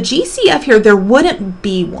the GCF here, there wouldn't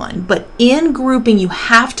be one, but in grouping you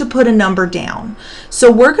have to put a number down.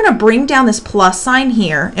 So we're going to bring down this plus sign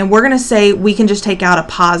here, and we're going to say we can just take out a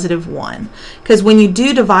positive 1, because when you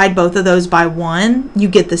do divide both of those by 1, you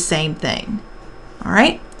get the same thing. All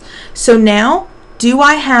right? So now, do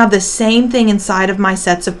I have the same thing inside of my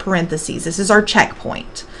sets of parentheses? This is our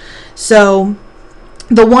checkpoint. So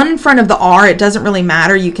the one in front of the r, it doesn't really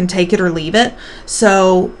matter. You can take it or leave it.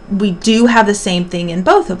 So we do have the same thing in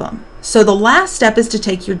both of them. So the last step is to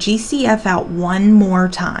take your GCF out one more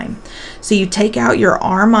time. So you take out your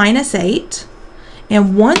r minus 8.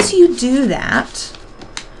 And once you do that,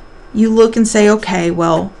 you look and say, okay,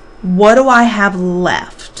 well, what do I have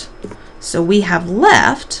left? So we have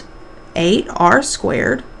left 8r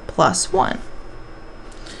squared plus 1.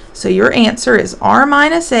 So your answer is r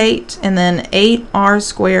minus 8 and then 8r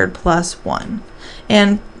squared plus 1.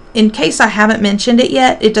 And in case I haven't mentioned it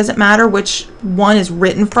yet, it doesn't matter which one is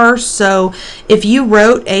written first. So if you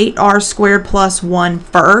wrote 8r squared plus 1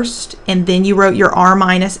 first and then you wrote your r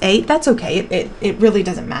minus 8, that's okay. It really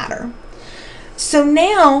doesn't matter. So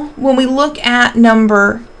now when we look at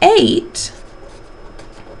number 8,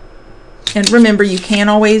 and remember you can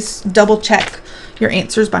always double check your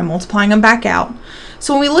answers by multiplying them back out.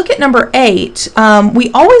 So when we look at number 8,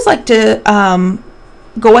 we always like to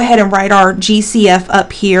go ahead and write our GCF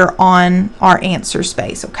up here on our answer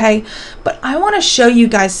space, okay? But I want to show you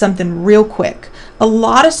guys something real quick. A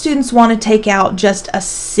lot of students want to take out just a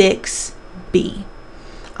 6B.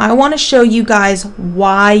 I want to show you guys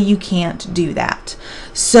why you can't do that.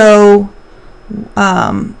 So,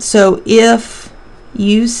 if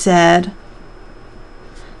you said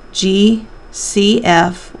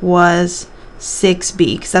GCF was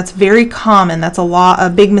 6B, because that's very common. That's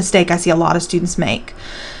a big mistake I see a lot of students make.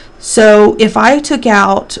 So if I took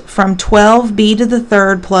out from 12b to the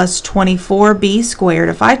third plus 24b squared,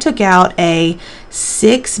 if I took out a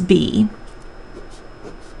 6b,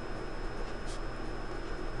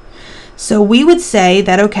 so we would say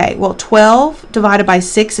that, okay, well, 12 divided by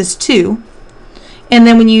 6 is 2. And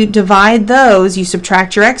then when you divide those, you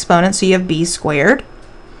subtract your exponent, so you have b squared.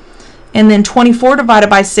 And then 24 divided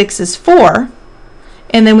by 6 is 4.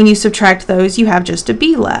 And then when you subtract those, you have just a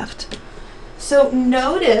b left. So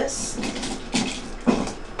notice,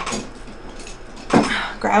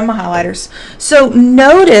 grabbing my highlighters. So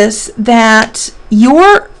notice that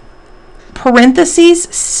your parentheses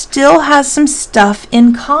still has some stuff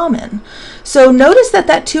in common. So notice that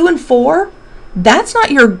that 2 and 4, that's not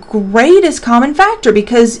your greatest common factor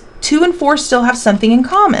because 2 and 4 still have something in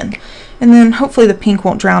common. And then hopefully the pink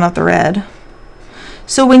won't drown out the red.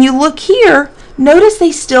 So when you look here, notice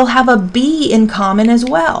they still have a B in common as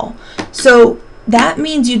well. So that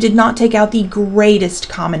means you did not take out the greatest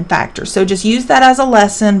common factor. So just use that as a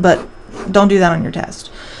lesson, but don't do that on your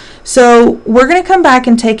test. So we're going to come back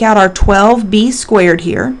and take out our 12b squared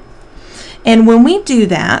here. And when we do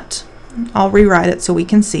that, I'll rewrite it so we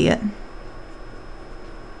can see it.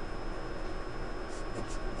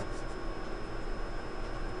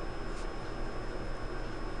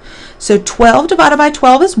 So 12 divided by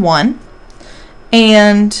 12 is 1.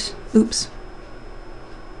 And, oops.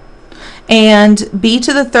 And b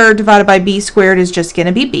to the third divided by b squared is just going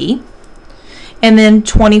to be b. And then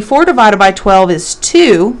 24 divided by 12 is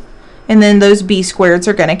 2. And then those b squareds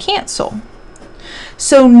are going to cancel.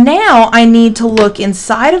 So now I need to look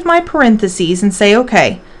inside of my parentheses and say,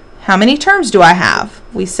 okay, how many terms do I have?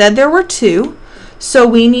 We said there were 2. So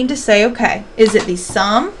we need to say, okay, is it the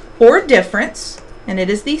sum or difference? And it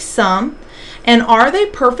is the sum. And are they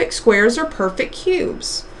perfect squares or perfect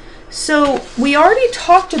cubes? So we already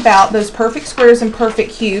talked about those perfect squares and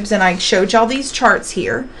perfect cubes, and I showed y'all these charts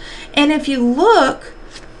here. And if you look,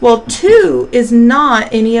 well, 2 is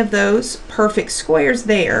not any of those perfect squares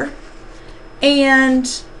there.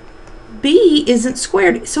 And b isn't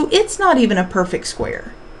squared, so it's not even a perfect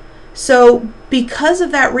square. So because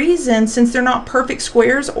of that reason, since they're not perfect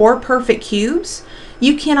squares or perfect cubes,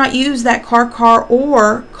 you cannot use that car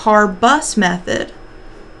or car bus method.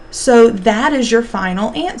 So that is your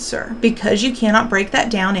final answer because you cannot break that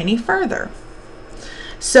down any further.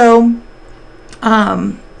 So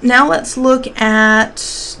now let's look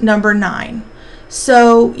at number 9.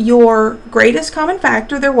 So your greatest common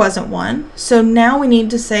factor, there wasn't one. So now we need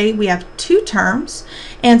to say we have 2 terms.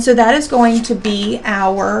 And so that is going to be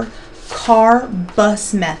our car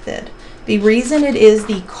bus method. The reason it is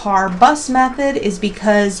the car bus method is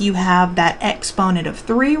because you have that exponent of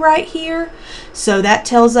 3 right here. So that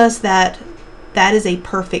tells us that that is a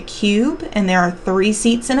perfect cube and there are 3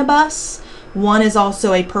 seats in a bus. 1 is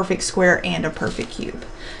also a perfect square and a perfect cube.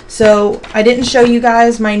 So I didn't show you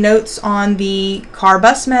guys my notes on the car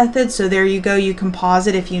bus method, so there you go. You can pause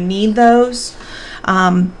it if you need those.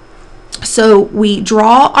 So we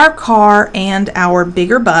draw our car and our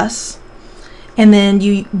bigger bus, and then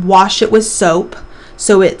you wash it with soap.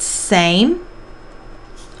 So it's same,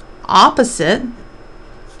 opposite,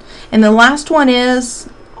 and the last one is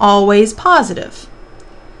always positive.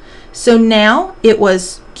 So now it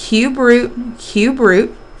was cube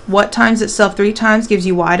root. What times itself 3 times gives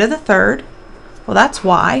you y to the third? Well, that's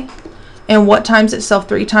y. And what times itself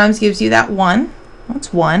 3 times gives you that 1?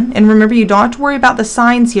 That's 1. And remember, you don't have to worry about the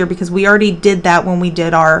signs here because we already did that when we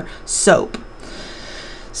did our soap.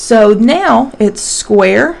 So now it's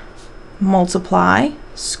square, multiply,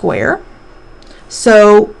 square.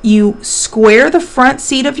 So you square the front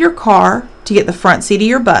seat of your car to get the front seat of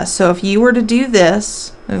your bus. So if you were to do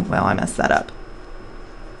this, oh, well, I messed that up.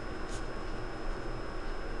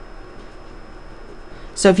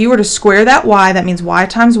 So if you were to square that y, that means y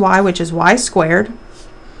times y, which is y squared.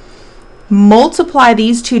 Multiply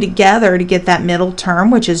these 2 together to get that middle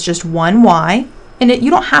term, which is just 1y. And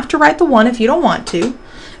you don't have to write the 1 if you don't want to.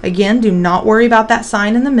 Again, do not worry about that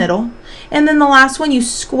sign in the middle. And then the last one, you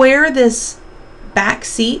square this back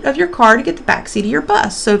seat of your car to get the back seat of your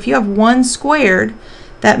bus. So if you have 1 squared,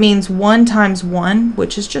 that means 1 times 1,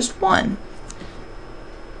 which is just 1.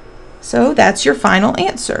 So that's your final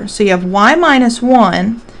answer. So you have y minus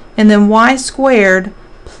 1 and then y squared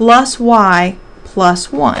plus y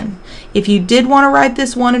plus 1. If you did want to write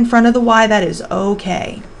this 1 in front of the y, that is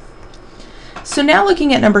okay. So now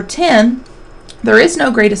looking at number 10, there is no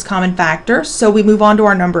greatest common factor, so we move on to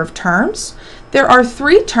our number of terms. There are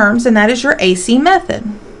 3 terms, and that is your AC method.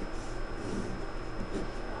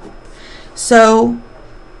 So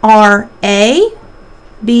our A,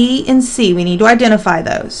 B, and C, we need to identify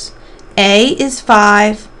those. A is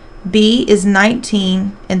 5, B is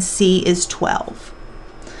 19, and C is 12.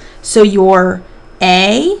 So your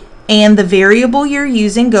A and the variable you're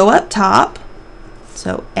using go up top.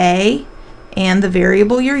 So A and the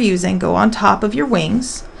variable you're using go on top of your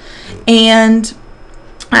wings. And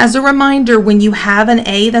as a reminder, when you have an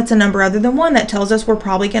A that's a number other than 1, that tells us we're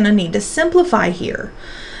probably going to need to simplify here.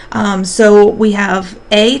 So we have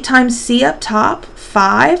A times C up top.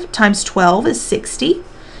 5 times 12 is 60.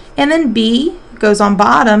 And then B goes on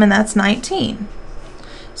bottom, and that's 19.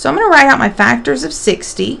 So I'm going to write out my factors of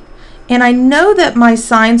 60. And I know that my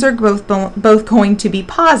signs are both going to be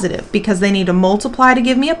positive because they need to multiply to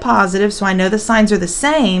give me a positive, so I know the signs are the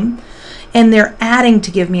same, and they're adding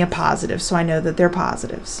to give me a positive, so I know that they're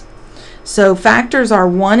positives. So factors are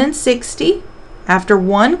 1 and 60. After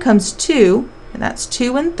 1 comes 2, and that's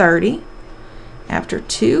 2 and 30. After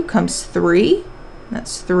 2 comes 3,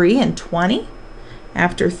 that's 3 and 20.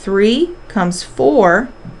 After 3 comes 4,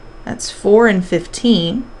 that's 4 and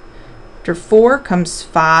 15. After 4 comes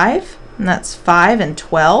 5, and that's 5 and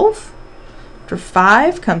 12. After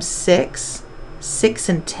 5 comes 6, 6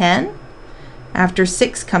 and 10. After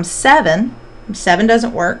 6 comes 7, 7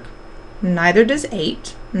 doesn't work, neither does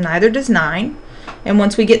 8, neither does 9. And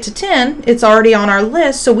once we get to 10, it's already on our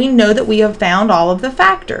list, so we know that we have found all of the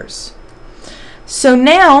factors. So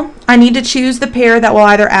now I need to choose the pair that will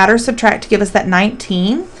either add or subtract to give us that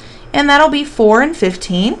 19, and that'll be 4 and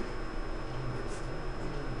 15.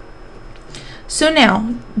 So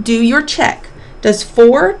now, do your check. Does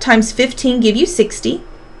 4 times 15 give you 60?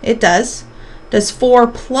 It does. Does 4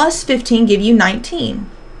 plus 15 give you 19?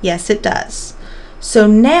 Yes, it does. So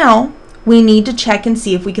now we need to check and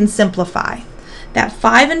see if we can simplify. That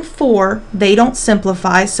 5 and 4, they don't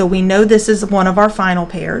simplify, so we know this is one of our final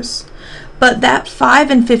pairs. But that 5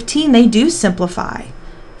 and 15, they do simplify.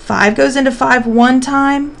 5 goes into 5 one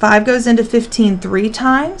time, 5 goes into 15 3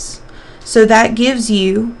 times. So that gives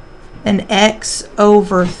you an x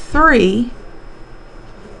over 3,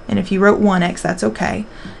 and if you wrote 1x, that's okay,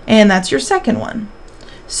 and that's your second one.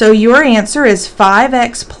 So your answer is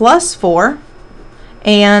 5x plus 4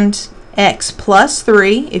 and x plus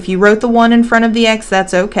 3. If you wrote the 1 in front of the x,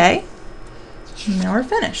 that's okay. Now we're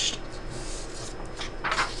finished.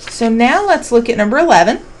 So now let's look at number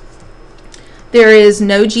 11. There is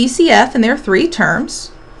no GCF and there are 3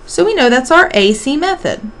 terms, so we know that's our AC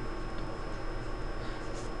method.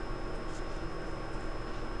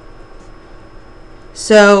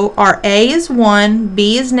 So our A is 1,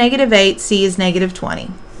 B is -8, C is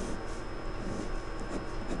 -20.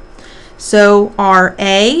 So our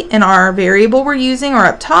A and our variable we're using are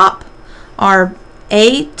up top. Our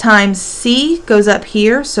A times C goes up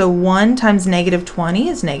here, so 1 times -20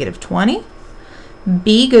 is -20.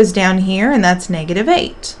 B goes down here, and that's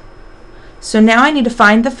 -8. So now I need to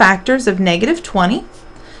find the factors of -20.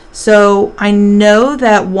 So I know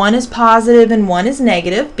that 1 is positive and 1 is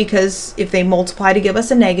negative because if they multiply to give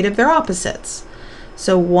us a negative, they're opposites.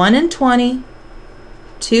 So 1 and 20,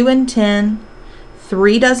 2 and 10,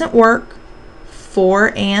 3 doesn't work,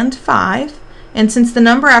 4 and 5. And since the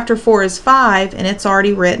number after 4 is 5 and it's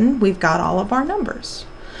already written, we've got all of our numbers.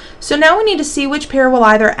 So now we need to see which pair will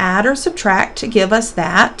either add or subtract to give us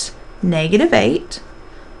that -8.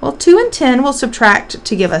 Well, 2 and 10 will subtract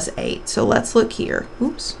to give us 8. So let's look here.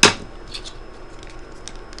 Oops.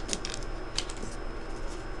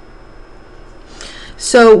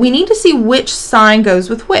 So we need to see which sign goes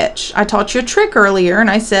with which. I taught you a trick earlier and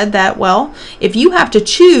I said that, well, if you have to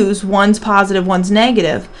choose one's positive, one's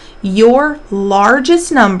negative, your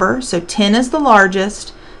largest number, so 10 is the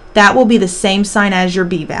largest, that will be the same sign as your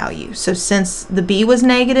B value. So since the B was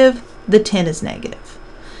negative, the 10 is negative.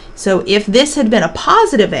 So if this had been a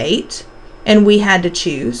positive 8 and we had to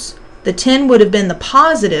choose, the 10 would have been the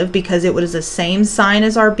positive because it was the same sign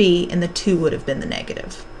as our B, and the 2 would have been the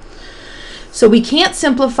negative. So we can't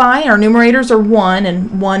simplify. Our numerators are 1,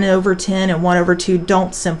 and 1 over 10 and 1 over 2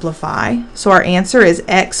 don't simplify. So our answer is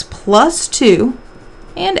x plus 2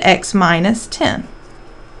 and x minus 10.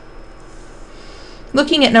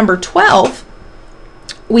 Looking at number 12,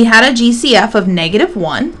 we had a GCF of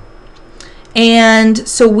 -1. And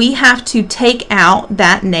so we have to take out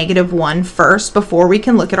that -1 first before we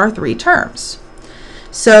can look at our 3 terms.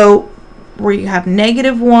 So where you have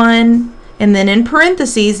 -1, and then in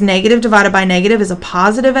parentheses, negative divided by negative is a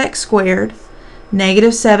positive x squared.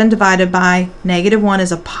 -7 divided by -1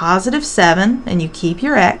 is a positive 7, and you keep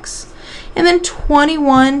your x. And then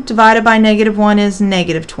 21 divided by -1 is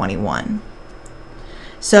 -21.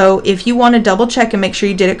 So if you want to double check and make sure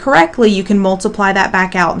you did it correctly, you can multiply that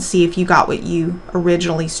back out and see if you got what you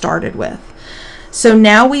originally started with. So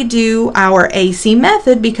now we do our AC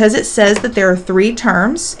method because it says that there are 3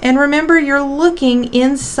 terms, and remember you're looking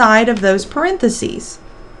inside of those parentheses.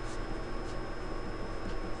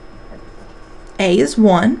 A is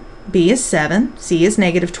 1, B is 7, C is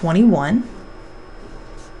 -21.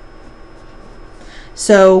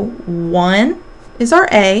 So 1 is our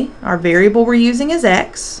A, our variable we're using is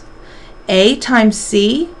x. A times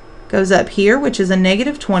C goes up here, which is a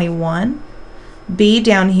 -21. B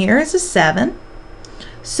down here is a 7.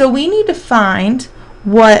 So we need to find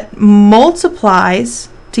what multiplies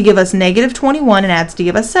to give us -21 and adds to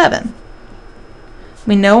give us 7. I'm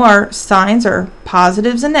We know our signs are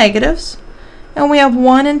positives and negatives. And we have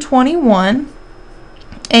 1 and 21.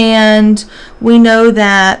 And we know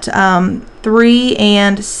that 3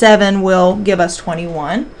 and 7 will give us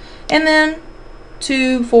 21. And then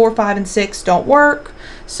 2, 4, 5, and 6 don't work.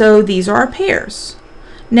 So these are our pairs.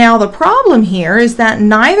 Now the problem here is that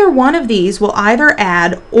neither one of these will either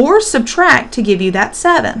add or subtract to give you that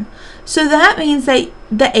 7. So that means that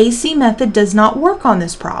the AC method does not work on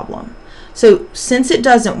this problem. So since it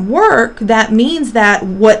doesn't work, that means that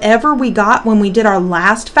whatever we got when we did our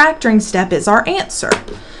last factoring step is our answer.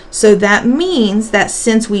 So that means that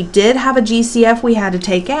since we did have a GCF we had to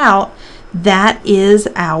take out, that is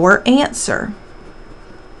our answer.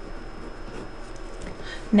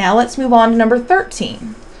 Now let's move on to number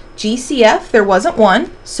 13. GCF, there wasn't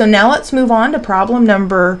one. So now let's move on to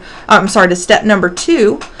to step number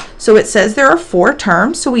 2. So it says there are 4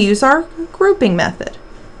 terms, so we use our grouping method.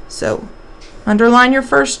 So underline your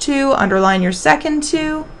first 2, underline your second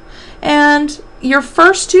 2, and your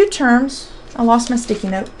first 2 terms, I lost my sticky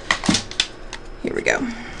note. Here we go.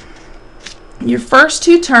 Your first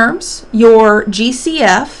 2 terms, your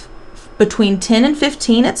GCF, between 10 and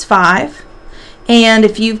 15, it's 5. And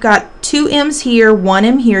if you've got 2 M's here, 1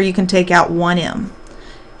 M here, you can take out 1 M.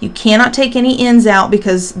 You cannot take any N's out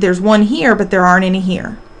because there's 1 here, but there aren't any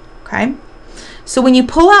here. Okay? So when you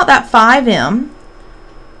pull out that 5M,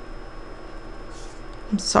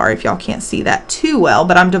 I'm sorry if y'all can't see that too well,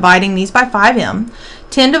 but I'm dividing these by 5M.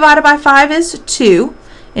 10 divided by 5 is 2.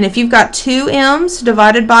 And if you've got 2 M's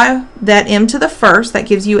divided by that M to the first, that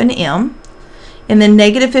gives you an M. And then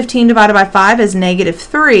negative 15 divided by 5 is negative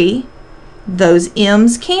 3. Those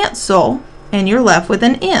M's cancel, and you're left with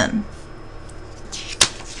an N.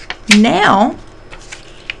 Now,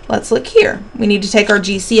 let's look here. We need to take our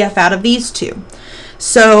GCF out of these 2.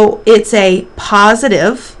 So it's a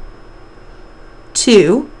positive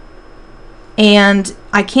 2, and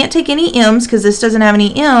I can't take any M's because this doesn't have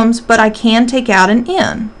any M's, but I can take out an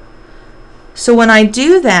N. So when I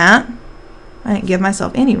do that, I didn't give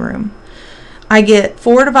myself any room. I get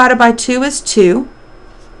 4 divided by 2 is 2.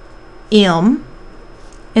 M,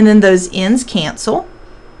 and then those N's cancel.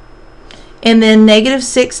 And then negative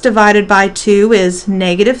 6 divided by 2 is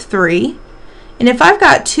negative 3. And if I've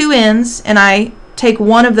got 2 N's and I take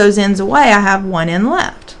one of those N's away, I have 1 N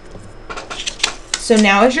left. So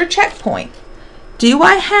now is your checkpoint. Do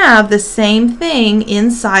I have the same thing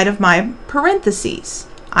inside of my parentheses?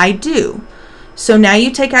 I do. So now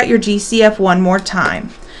you take out your GCF one more time.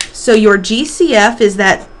 So your GCF is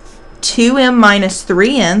that 2M minus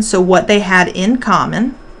 3N, so what they had in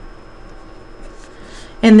common.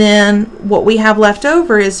 And then what we have left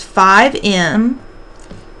over is 5M,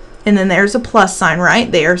 and then there's a plus sign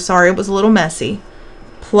right there. Sorry, it was a little messy.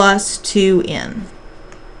 Plus 2N.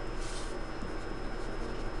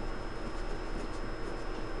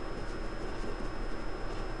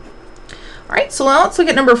 All right, so now let's look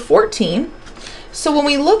at number 14. So when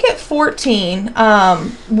we look at 14,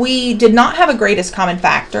 we did not have a greatest common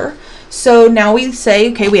factor. So now we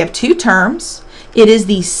say, okay, we have 2 terms. It is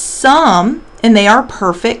the sum, and they are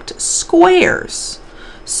perfect squares.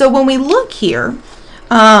 So when we look here,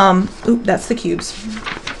 that's the cubes.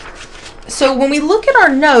 So when we look at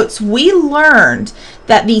our notes, we learned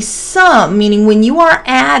that the sum, meaning when you are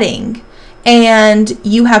adding and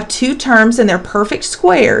you have 2 terms and they're perfect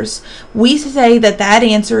squares, we say that that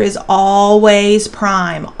answer is always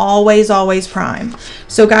prime, always, always prime.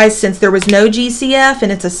 So guys, since there was no GCF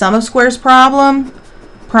and it's a sum of squares problem,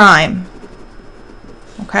 prime.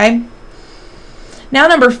 Okay? Now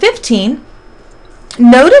number 15,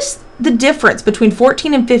 notice the difference between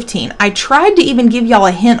 14 and 15. I tried to even give y'all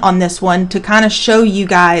a hint on this one to kind of show you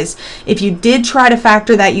guys if you did try to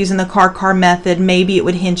factor that using the car method, maybe it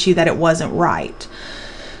would hint you that it wasn't right.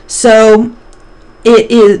 So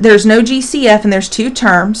there's no GCF and there's 2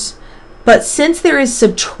 terms, but since there is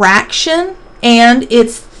subtraction and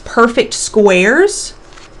it's perfect squares,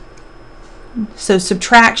 so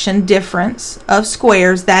subtraction, difference of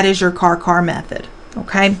squares, that is your car method.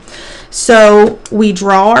 Okay, so we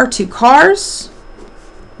draw our 2 cars.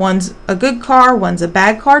 One's a good car, one's a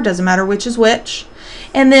bad car, doesn't matter which is which.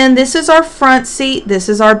 And then this is our front seat, this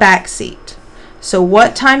is our back seat. So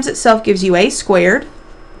what times itself gives you a squared?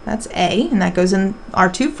 That's a, and that goes in our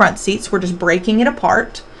 2 front seats. We're just breaking it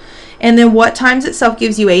apart. And then what times itself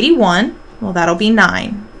gives you 81? Well, that'll be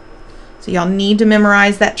 9. So y'all need to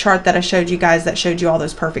memorize that chart that I showed you guys that showed you all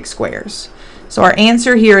those perfect squares. So our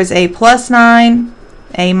answer here is a plus 9,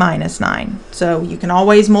 a minus 9. So you can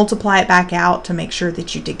always multiply it back out to make sure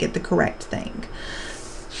that you did get the correct thing.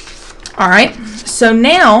 All right, so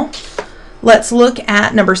now let's look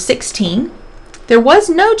at number 16. There was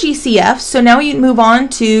no GCF, so now we move on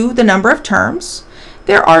to the number of terms.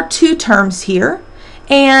 There are 2 terms here,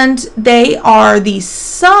 and they are the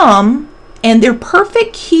sum, and they're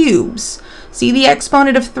perfect cubes. See the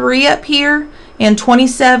exponent of 3 up here, and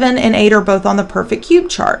 27 and 8 are both on the perfect cube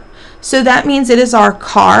chart. So that means it is our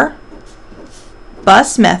car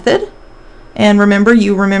bus method. And remember,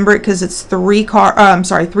 you remember it because it's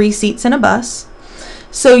 3 seats in a bus.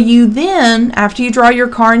 So you then, after you draw your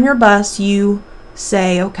car and your bus, you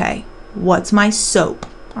say, okay, what's my SOAP?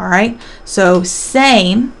 All right, so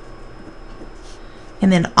same,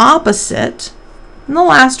 and then opposite, and the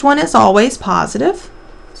last one is always positive,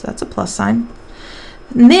 so that's a plus sign.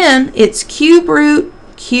 And then it's cube root,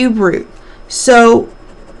 cube root. So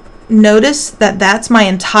notice that that's my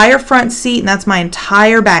entire front seat and that's my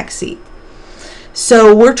entire back seat.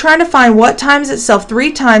 So we're trying to find what times itself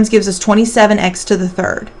 3 times gives us 27x to the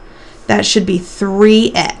third. That should be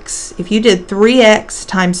 3x. If you did 3x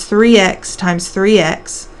times 3x times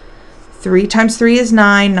 3x, 3 times 3 is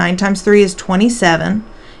 9, 9 times 3 is 27.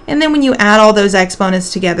 And then when you add all those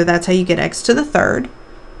exponents together, that's how you get x to the third.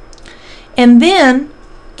 And then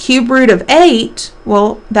cube root of 8,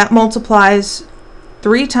 well, that multiplies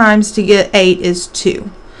 3 times to get 8 is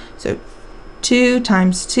 2. So 2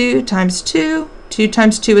 times 2 times 2. 2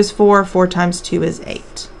 times 2 is 4. 4 times 2 is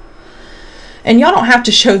 8. And y'all don't have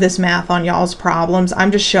to show this math on y'all's problems.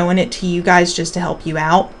 I'm just showing it to you guys just to help you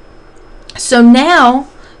out. So now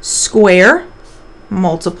square,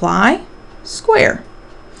 multiply, square.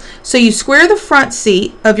 So you square the front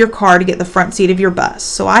seat of your car to get the front seat of your bus.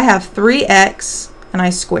 So I have 3x and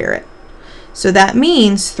I square it. So that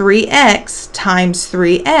means 3x times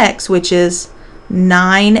 3x, which is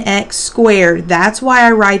 9x squared. That's why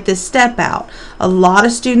I write this step out. A lot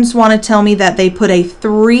of students want to tell me that they put a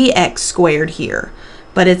 3x squared here,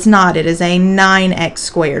 but it's not. It is a 9x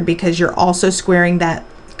squared because you're also squaring that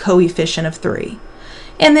coefficient of 3.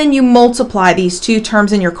 And then you multiply these 2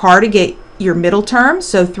 terms in your car to get your middle term.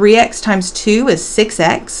 So 3x times 2 is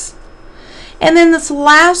 6x. And then this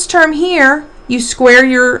last term here, you square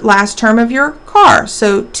your last term of your car.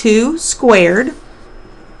 So 2 squared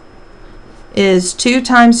is 2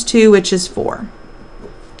 times 2, which is 4.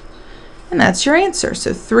 And that's your answer.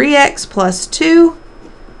 So 3x plus 2,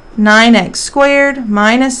 9x squared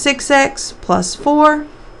minus 6x plus 4.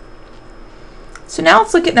 So now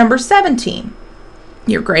let's look at number 17.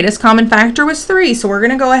 Your greatest common factor was 3, so we're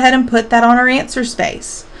going to go ahead and put that on our answer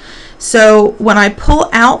space. So when I pull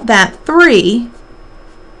out that 3,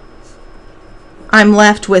 I'm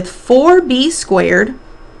left with 4b squared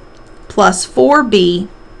plus 4b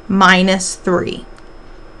minus 3.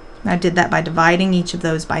 I did that by dividing each of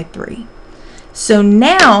those by 3. So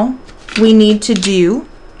now we need to do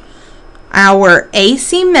our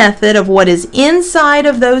AC method of what is inside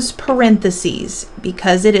of those parentheses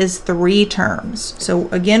because it is 3 terms. So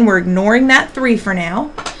again, we're ignoring that 3 for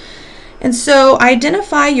now. And so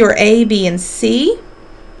identify your A, B, and C.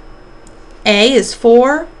 A is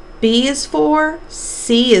 4, B is 4,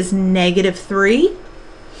 C is negative 3.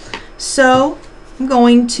 So I'm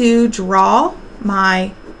going to draw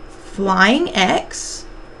my flying X,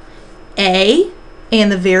 A,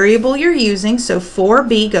 and the variable you're using, so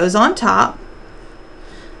 4b goes on top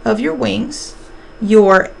of your wings.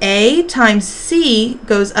 Your A times C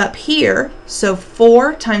goes up here, so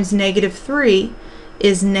 4 times negative 3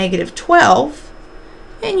 is negative 12.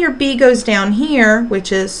 And your B goes down here,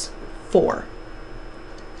 which is 4.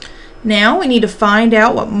 Now we need to find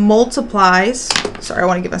out what multiplies. Sorry, I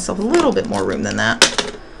want to give myself a little bit more room than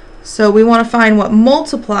that. So we want to find what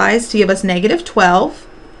multiplies to give us negative 12.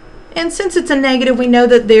 And since it's a negative, we know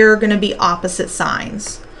that they're going to be opposite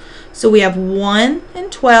signs. So we have 1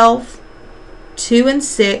 and 12, 2 and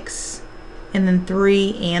 6, and then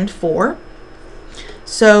 3 and 4.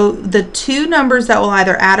 So the 2 numbers that will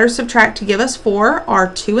either add or subtract to give us 4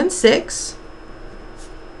 are 2 and 6.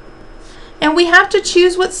 And we have to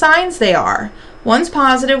choose what signs they are. One's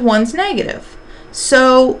positive, one's negative.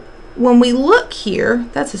 So when we look here,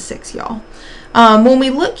 that's a 6, y'all. When we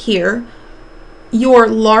look here, your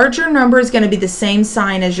larger number is going to be the same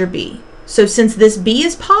sign as your B. So since this B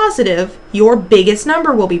is positive, your biggest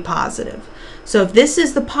number will be positive. So if this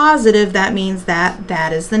is the positive, that means that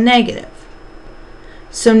that is the negative.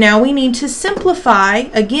 So now we need to simplify.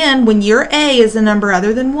 Again, when your A is a number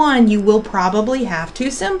other than 1, you will probably have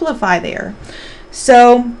to simplify there.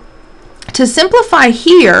 So to simplify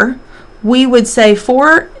here, we would say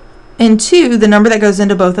 4 and 2, the number that goes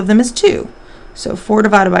into both of them is 2. So 4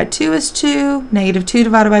 divided by 2 is 2. Negative 2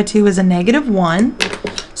 divided by 2 is a negative 1.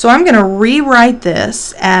 So I'm going to rewrite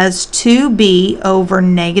this as 2b over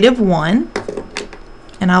negative 1.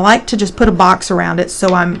 And I like to just put a box around it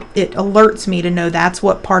so it alerts me to know that's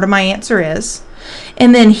what part of my answer is.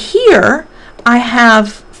 And then here I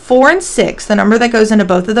have 4 and 6. The number that goes into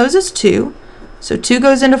both of those is 2. So 2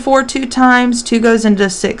 goes into 4 2 times, 2 goes into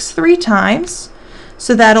 6 3 times.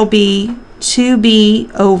 So that'll be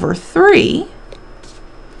 2b over 3.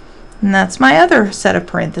 And that's my other set of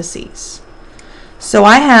parentheses. So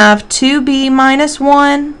I have 2b minus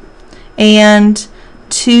 1 and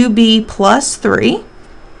 2b plus 3.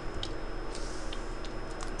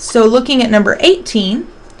 So looking at number 18,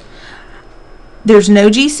 there's no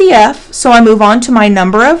GCF, so I move on to my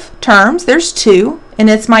number of terms. There's 2, and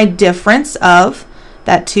it's my difference of,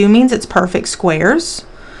 that 2 means it's perfect squares.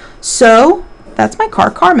 So that's my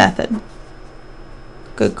car method.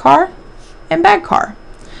 Good car and bad car.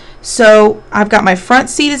 So I've got my front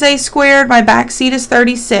seat is a squared, my back seat is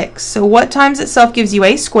 36. So what times itself gives you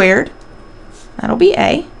a squared? That'll be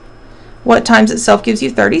a. What times itself gives you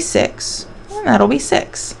 36? And that'll be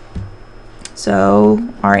 6. So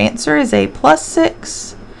our answer is a plus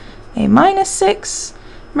 6, a minus 6.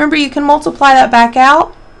 Remember, you can multiply that back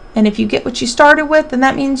out, and if you get what you started with, then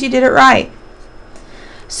that means you did it right.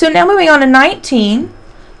 So now moving on to 19,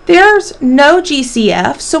 there's no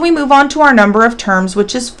GCF, so we move on to our number of terms,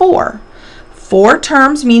 which is 4. 4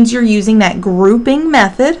 terms means you're using that grouping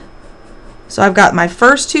method. So I've got my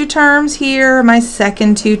first 2 terms here, my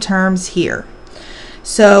second 2 terms here.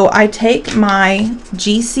 So I take my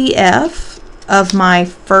GCF of my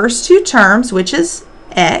first 2 terms, which is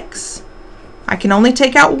x. I can only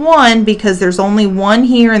take out 1 because there's only 1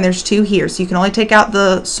 here and there's 2 here. So you can only take out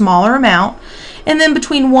the smaller amount. And then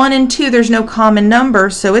between 1 and 2, there's no common number,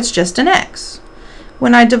 so it's just an x.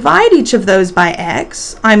 When I divide each of those by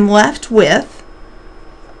x, I'm left with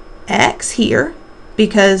x here,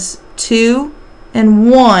 because 2 and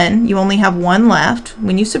 1, you only have 1 left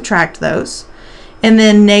when you subtract those. And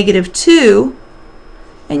then negative 2,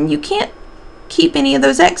 and you can't keep any of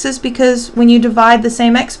those x's because when you divide the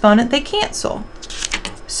same exponent, they cancel.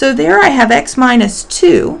 So there I have x minus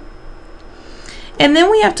 2. And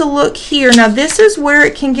then we have to look here. Now this is where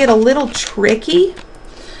it can get a little tricky.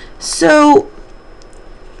 So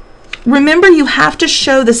remember, you have to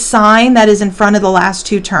show the sign that is in front of the last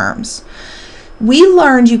 2 terms. We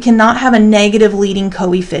learned you cannot have a negative leading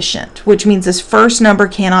coefficient, which means this first number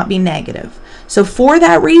cannot be negative. So for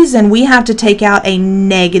that reason, we have to take out a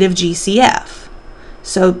negative GCF.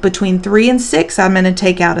 So between 3 and 6, I'm going to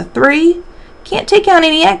take out a 3. Can't take out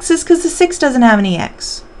any x's because the 6 doesn't have any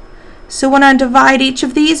x. So when I divide each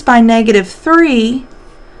of these by negative 3,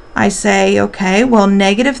 I say, okay, well,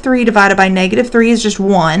 negative 3 divided by negative 3 is just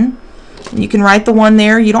 1. You can write the 1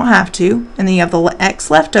 there, you don't have to. And then you have the x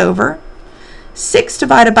left over. 6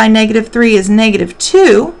 divided by negative 3 is negative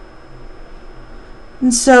 2.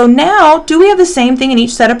 And so now, do we have the same thing in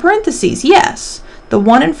each set of parentheses? Yes. The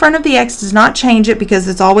 1 in front of the x does not change it because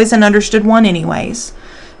it's always an understood 1 anyways.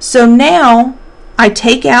 So now I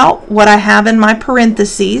take out what I have in my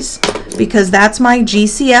parentheses because that's my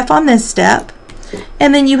GCF on this step.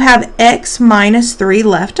 And then you have x minus 3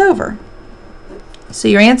 left over. So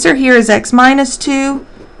your answer here is x minus 2,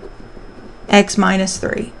 x minus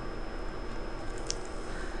 3.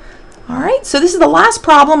 All right, so this is the last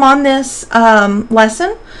problem on this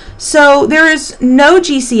lesson. So there is no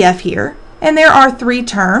GCF here, and there are 3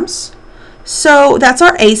 terms. So that's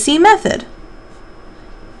our AC method.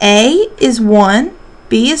 A is 1,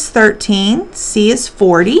 B is 13, C is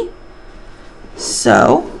 40.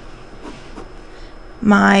 So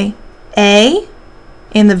my A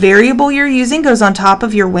in the variable you're using goes on top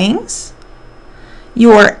of your wings.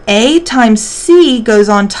 Your A times C goes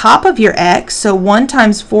on top of your x, so 1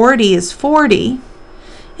 times 40 is 40.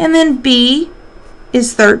 And then B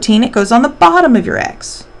is 13, it goes on the bottom of your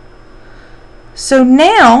x. So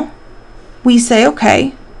now we say,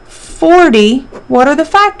 okay, 40, what are the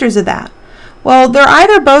factors of that? Well, they're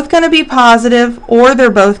either both going to be positive or they're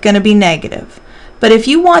both going to be negative. But if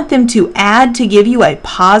you want them to add to give you a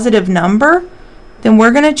positive number, then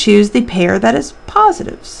we're going to choose the pair that is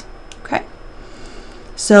positives. Okay.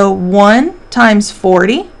 So 1 times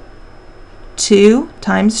 40, 2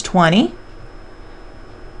 times 20,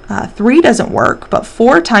 3 doesn't work, but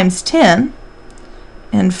 4 times 10,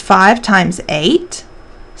 and 5 times 8,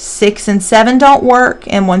 6 and 7 don't work,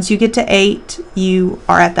 and once you get to 8, you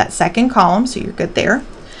are at that second column, so you're good there.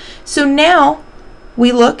 So now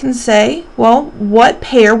we look and say, well, what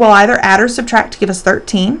pair will either add or subtract to give us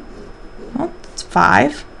 13? Well, it's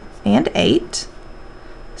 5 and 8.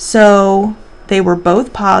 So they were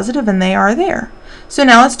both positive and they are there. So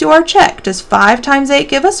now let's do our check. Does 5 times 8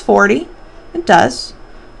 give us 40? It does.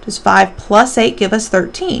 Does 5 plus 8 give us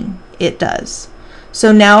 13? It does.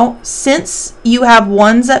 So now, since you have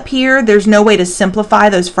ones up here, there's no way to simplify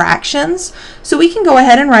those fractions. So we can go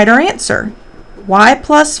ahead and write our answer. Y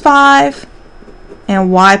plus 5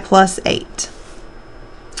 and y plus 8.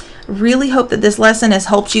 Really hope that this lesson has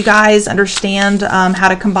helped you guys understand how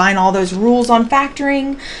to combine all those rules on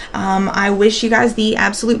factoring. I wish you guys the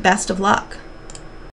absolute best of luck.